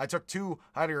me, I took 2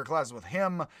 Heidegger classes with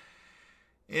him,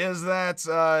 is that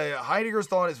Heidegger's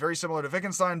thought is very similar to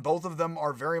Wittgenstein. Both of them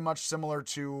are very much similar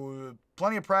to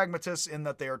plenty of pragmatists in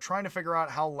that they are trying to figure out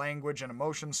how language and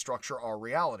emotion structure our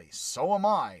reality. So am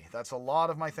I. That's a lot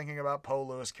of my thinking about Poe,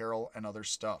 Lewis Carroll, and other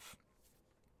stuff.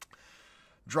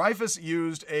 Dreyfus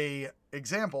used a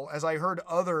example, as I heard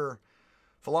other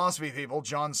philosophy people,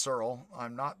 John Searle,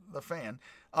 I'm not the fan,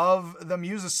 of them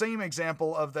use the same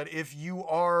example of that if you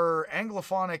are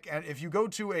Anglophonic and if you go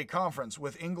to a conference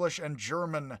with English and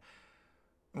German,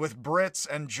 with Brits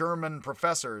and German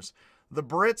professors, the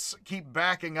Brits keep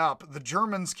backing up, the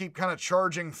Germans keep kind of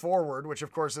charging forward, which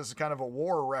of course is kind of a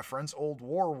war reference, old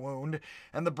war wound,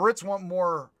 and the Brits want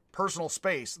more personal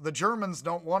space. The Germans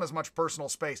don't want as much personal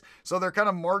space, so they're kind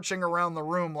of marching around the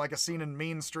room like a scene in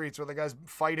Mean Streets where the guy's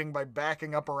fighting by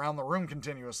backing up around the room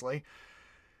continuously.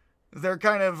 They're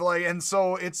kind of like, and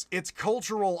so it's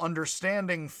cultural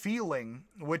understanding feeling,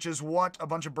 which is what a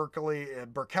bunch of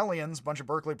Berkeleyians, a bunch of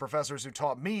Berkeley professors who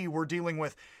taught me were dealing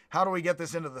with. How do we get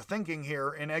this into the thinking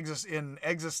here in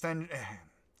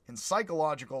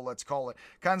psychological, let's call it,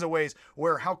 kinds of ways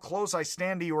where how close I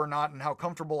stand to you or not and how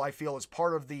comfortable I feel is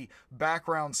part of the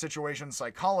background situation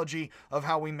psychology of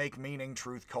how we make meaning,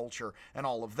 truth, culture, and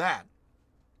all of that.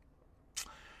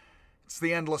 It's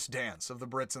the endless dance of the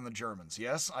Brits and the Germans.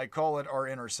 Yes, I call it our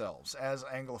inner selves as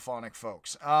Anglophonic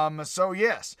folks. So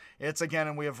yes, it's again,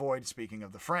 and we avoid speaking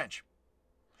of the French.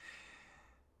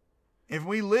 If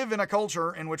we live in a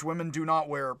culture in which women do not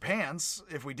wear pants,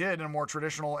 if we did in a more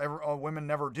traditional, women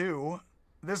never do,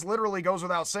 this literally goes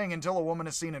without saying until a woman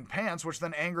is seen in pants, which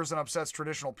then angers and upsets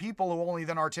traditional people who only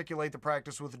then articulate the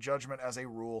practice with judgment as a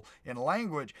rule in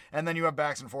language. And then you have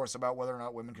backs and forths about whether or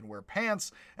not women can wear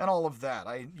pants and all of that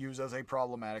I use as a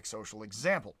problematic social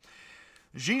example.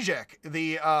 Zizek,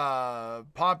 the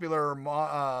popular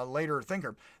later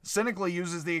thinker, cynically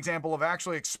uses the example of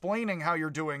actually explaining how you're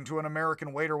doing to an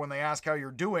American waiter when they ask how you're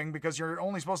doing, because you're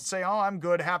only supposed to say, oh, I'm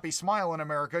good, happy, smile in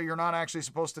America. You're not actually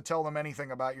supposed to tell them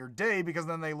anything about your day, because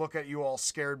then they look at you all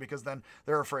scared because then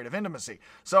they're afraid of intimacy.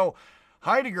 So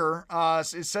Heidegger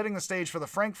is setting the stage for the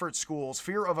Frankfurt School's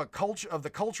fear of the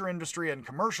culture industry and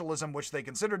commercialism, which they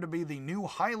consider to be the new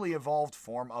highly evolved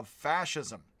form of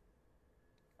fascism.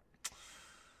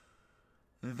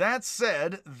 That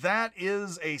said, that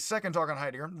is a second talk on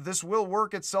Heidegger. This will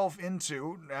work itself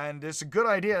into, and it's a good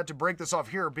idea to break this off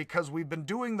here because we've been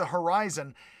doing the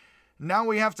horizon. Now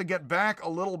we have to get back a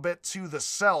little bit to the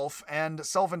self and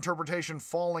self-interpretation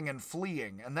falling and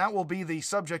fleeing. And that will be the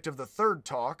subject of the third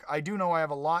talk. I do know I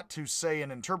have a lot to say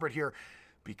and interpret here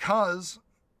because,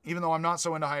 even though I'm not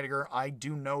so into Heidegger, I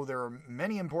do know there are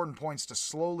many important points to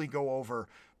slowly go over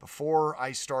before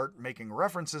I start making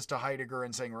references to Heidegger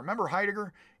and saying, remember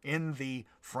Heidegger in the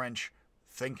French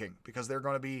thinking, because they're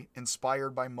going to be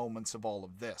inspired by moments of all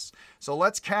of this. So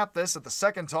let's cap this at the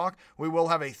second talk. We will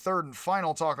have a third and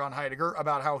final talk on Heidegger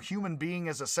about how human being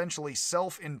is essentially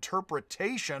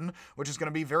self-interpretation, which is going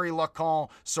to be very Lacan,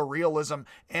 surrealism,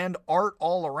 and art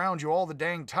all around you all the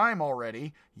dang time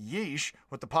already. Yeesh,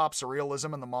 with the pop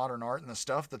surrealism and the modern art and the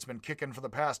stuff that's been kicking for the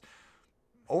past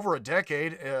over a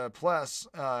decade plus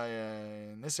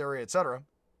in this area, etc.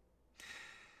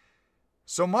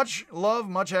 So much love,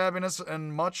 much happiness,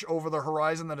 and much over the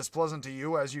horizon that is pleasant to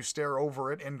you as you stare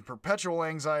over it in perpetual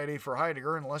anxiety for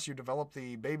Heidegger, unless you develop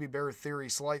the baby bear theory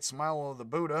slight smile of the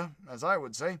Buddha, as I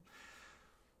would say.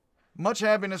 Much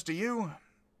happiness to you,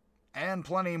 and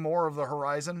plenty more of the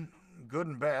horizon, good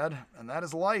and bad, and that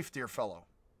is life, dear fellow.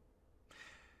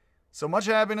 So much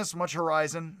happiness, much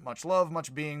horizon, much love,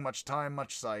 much being, much time,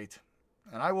 much sight.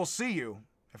 And I will see you,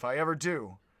 if I ever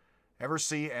do, ever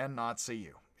see and not see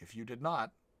you, if you did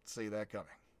not see that coming.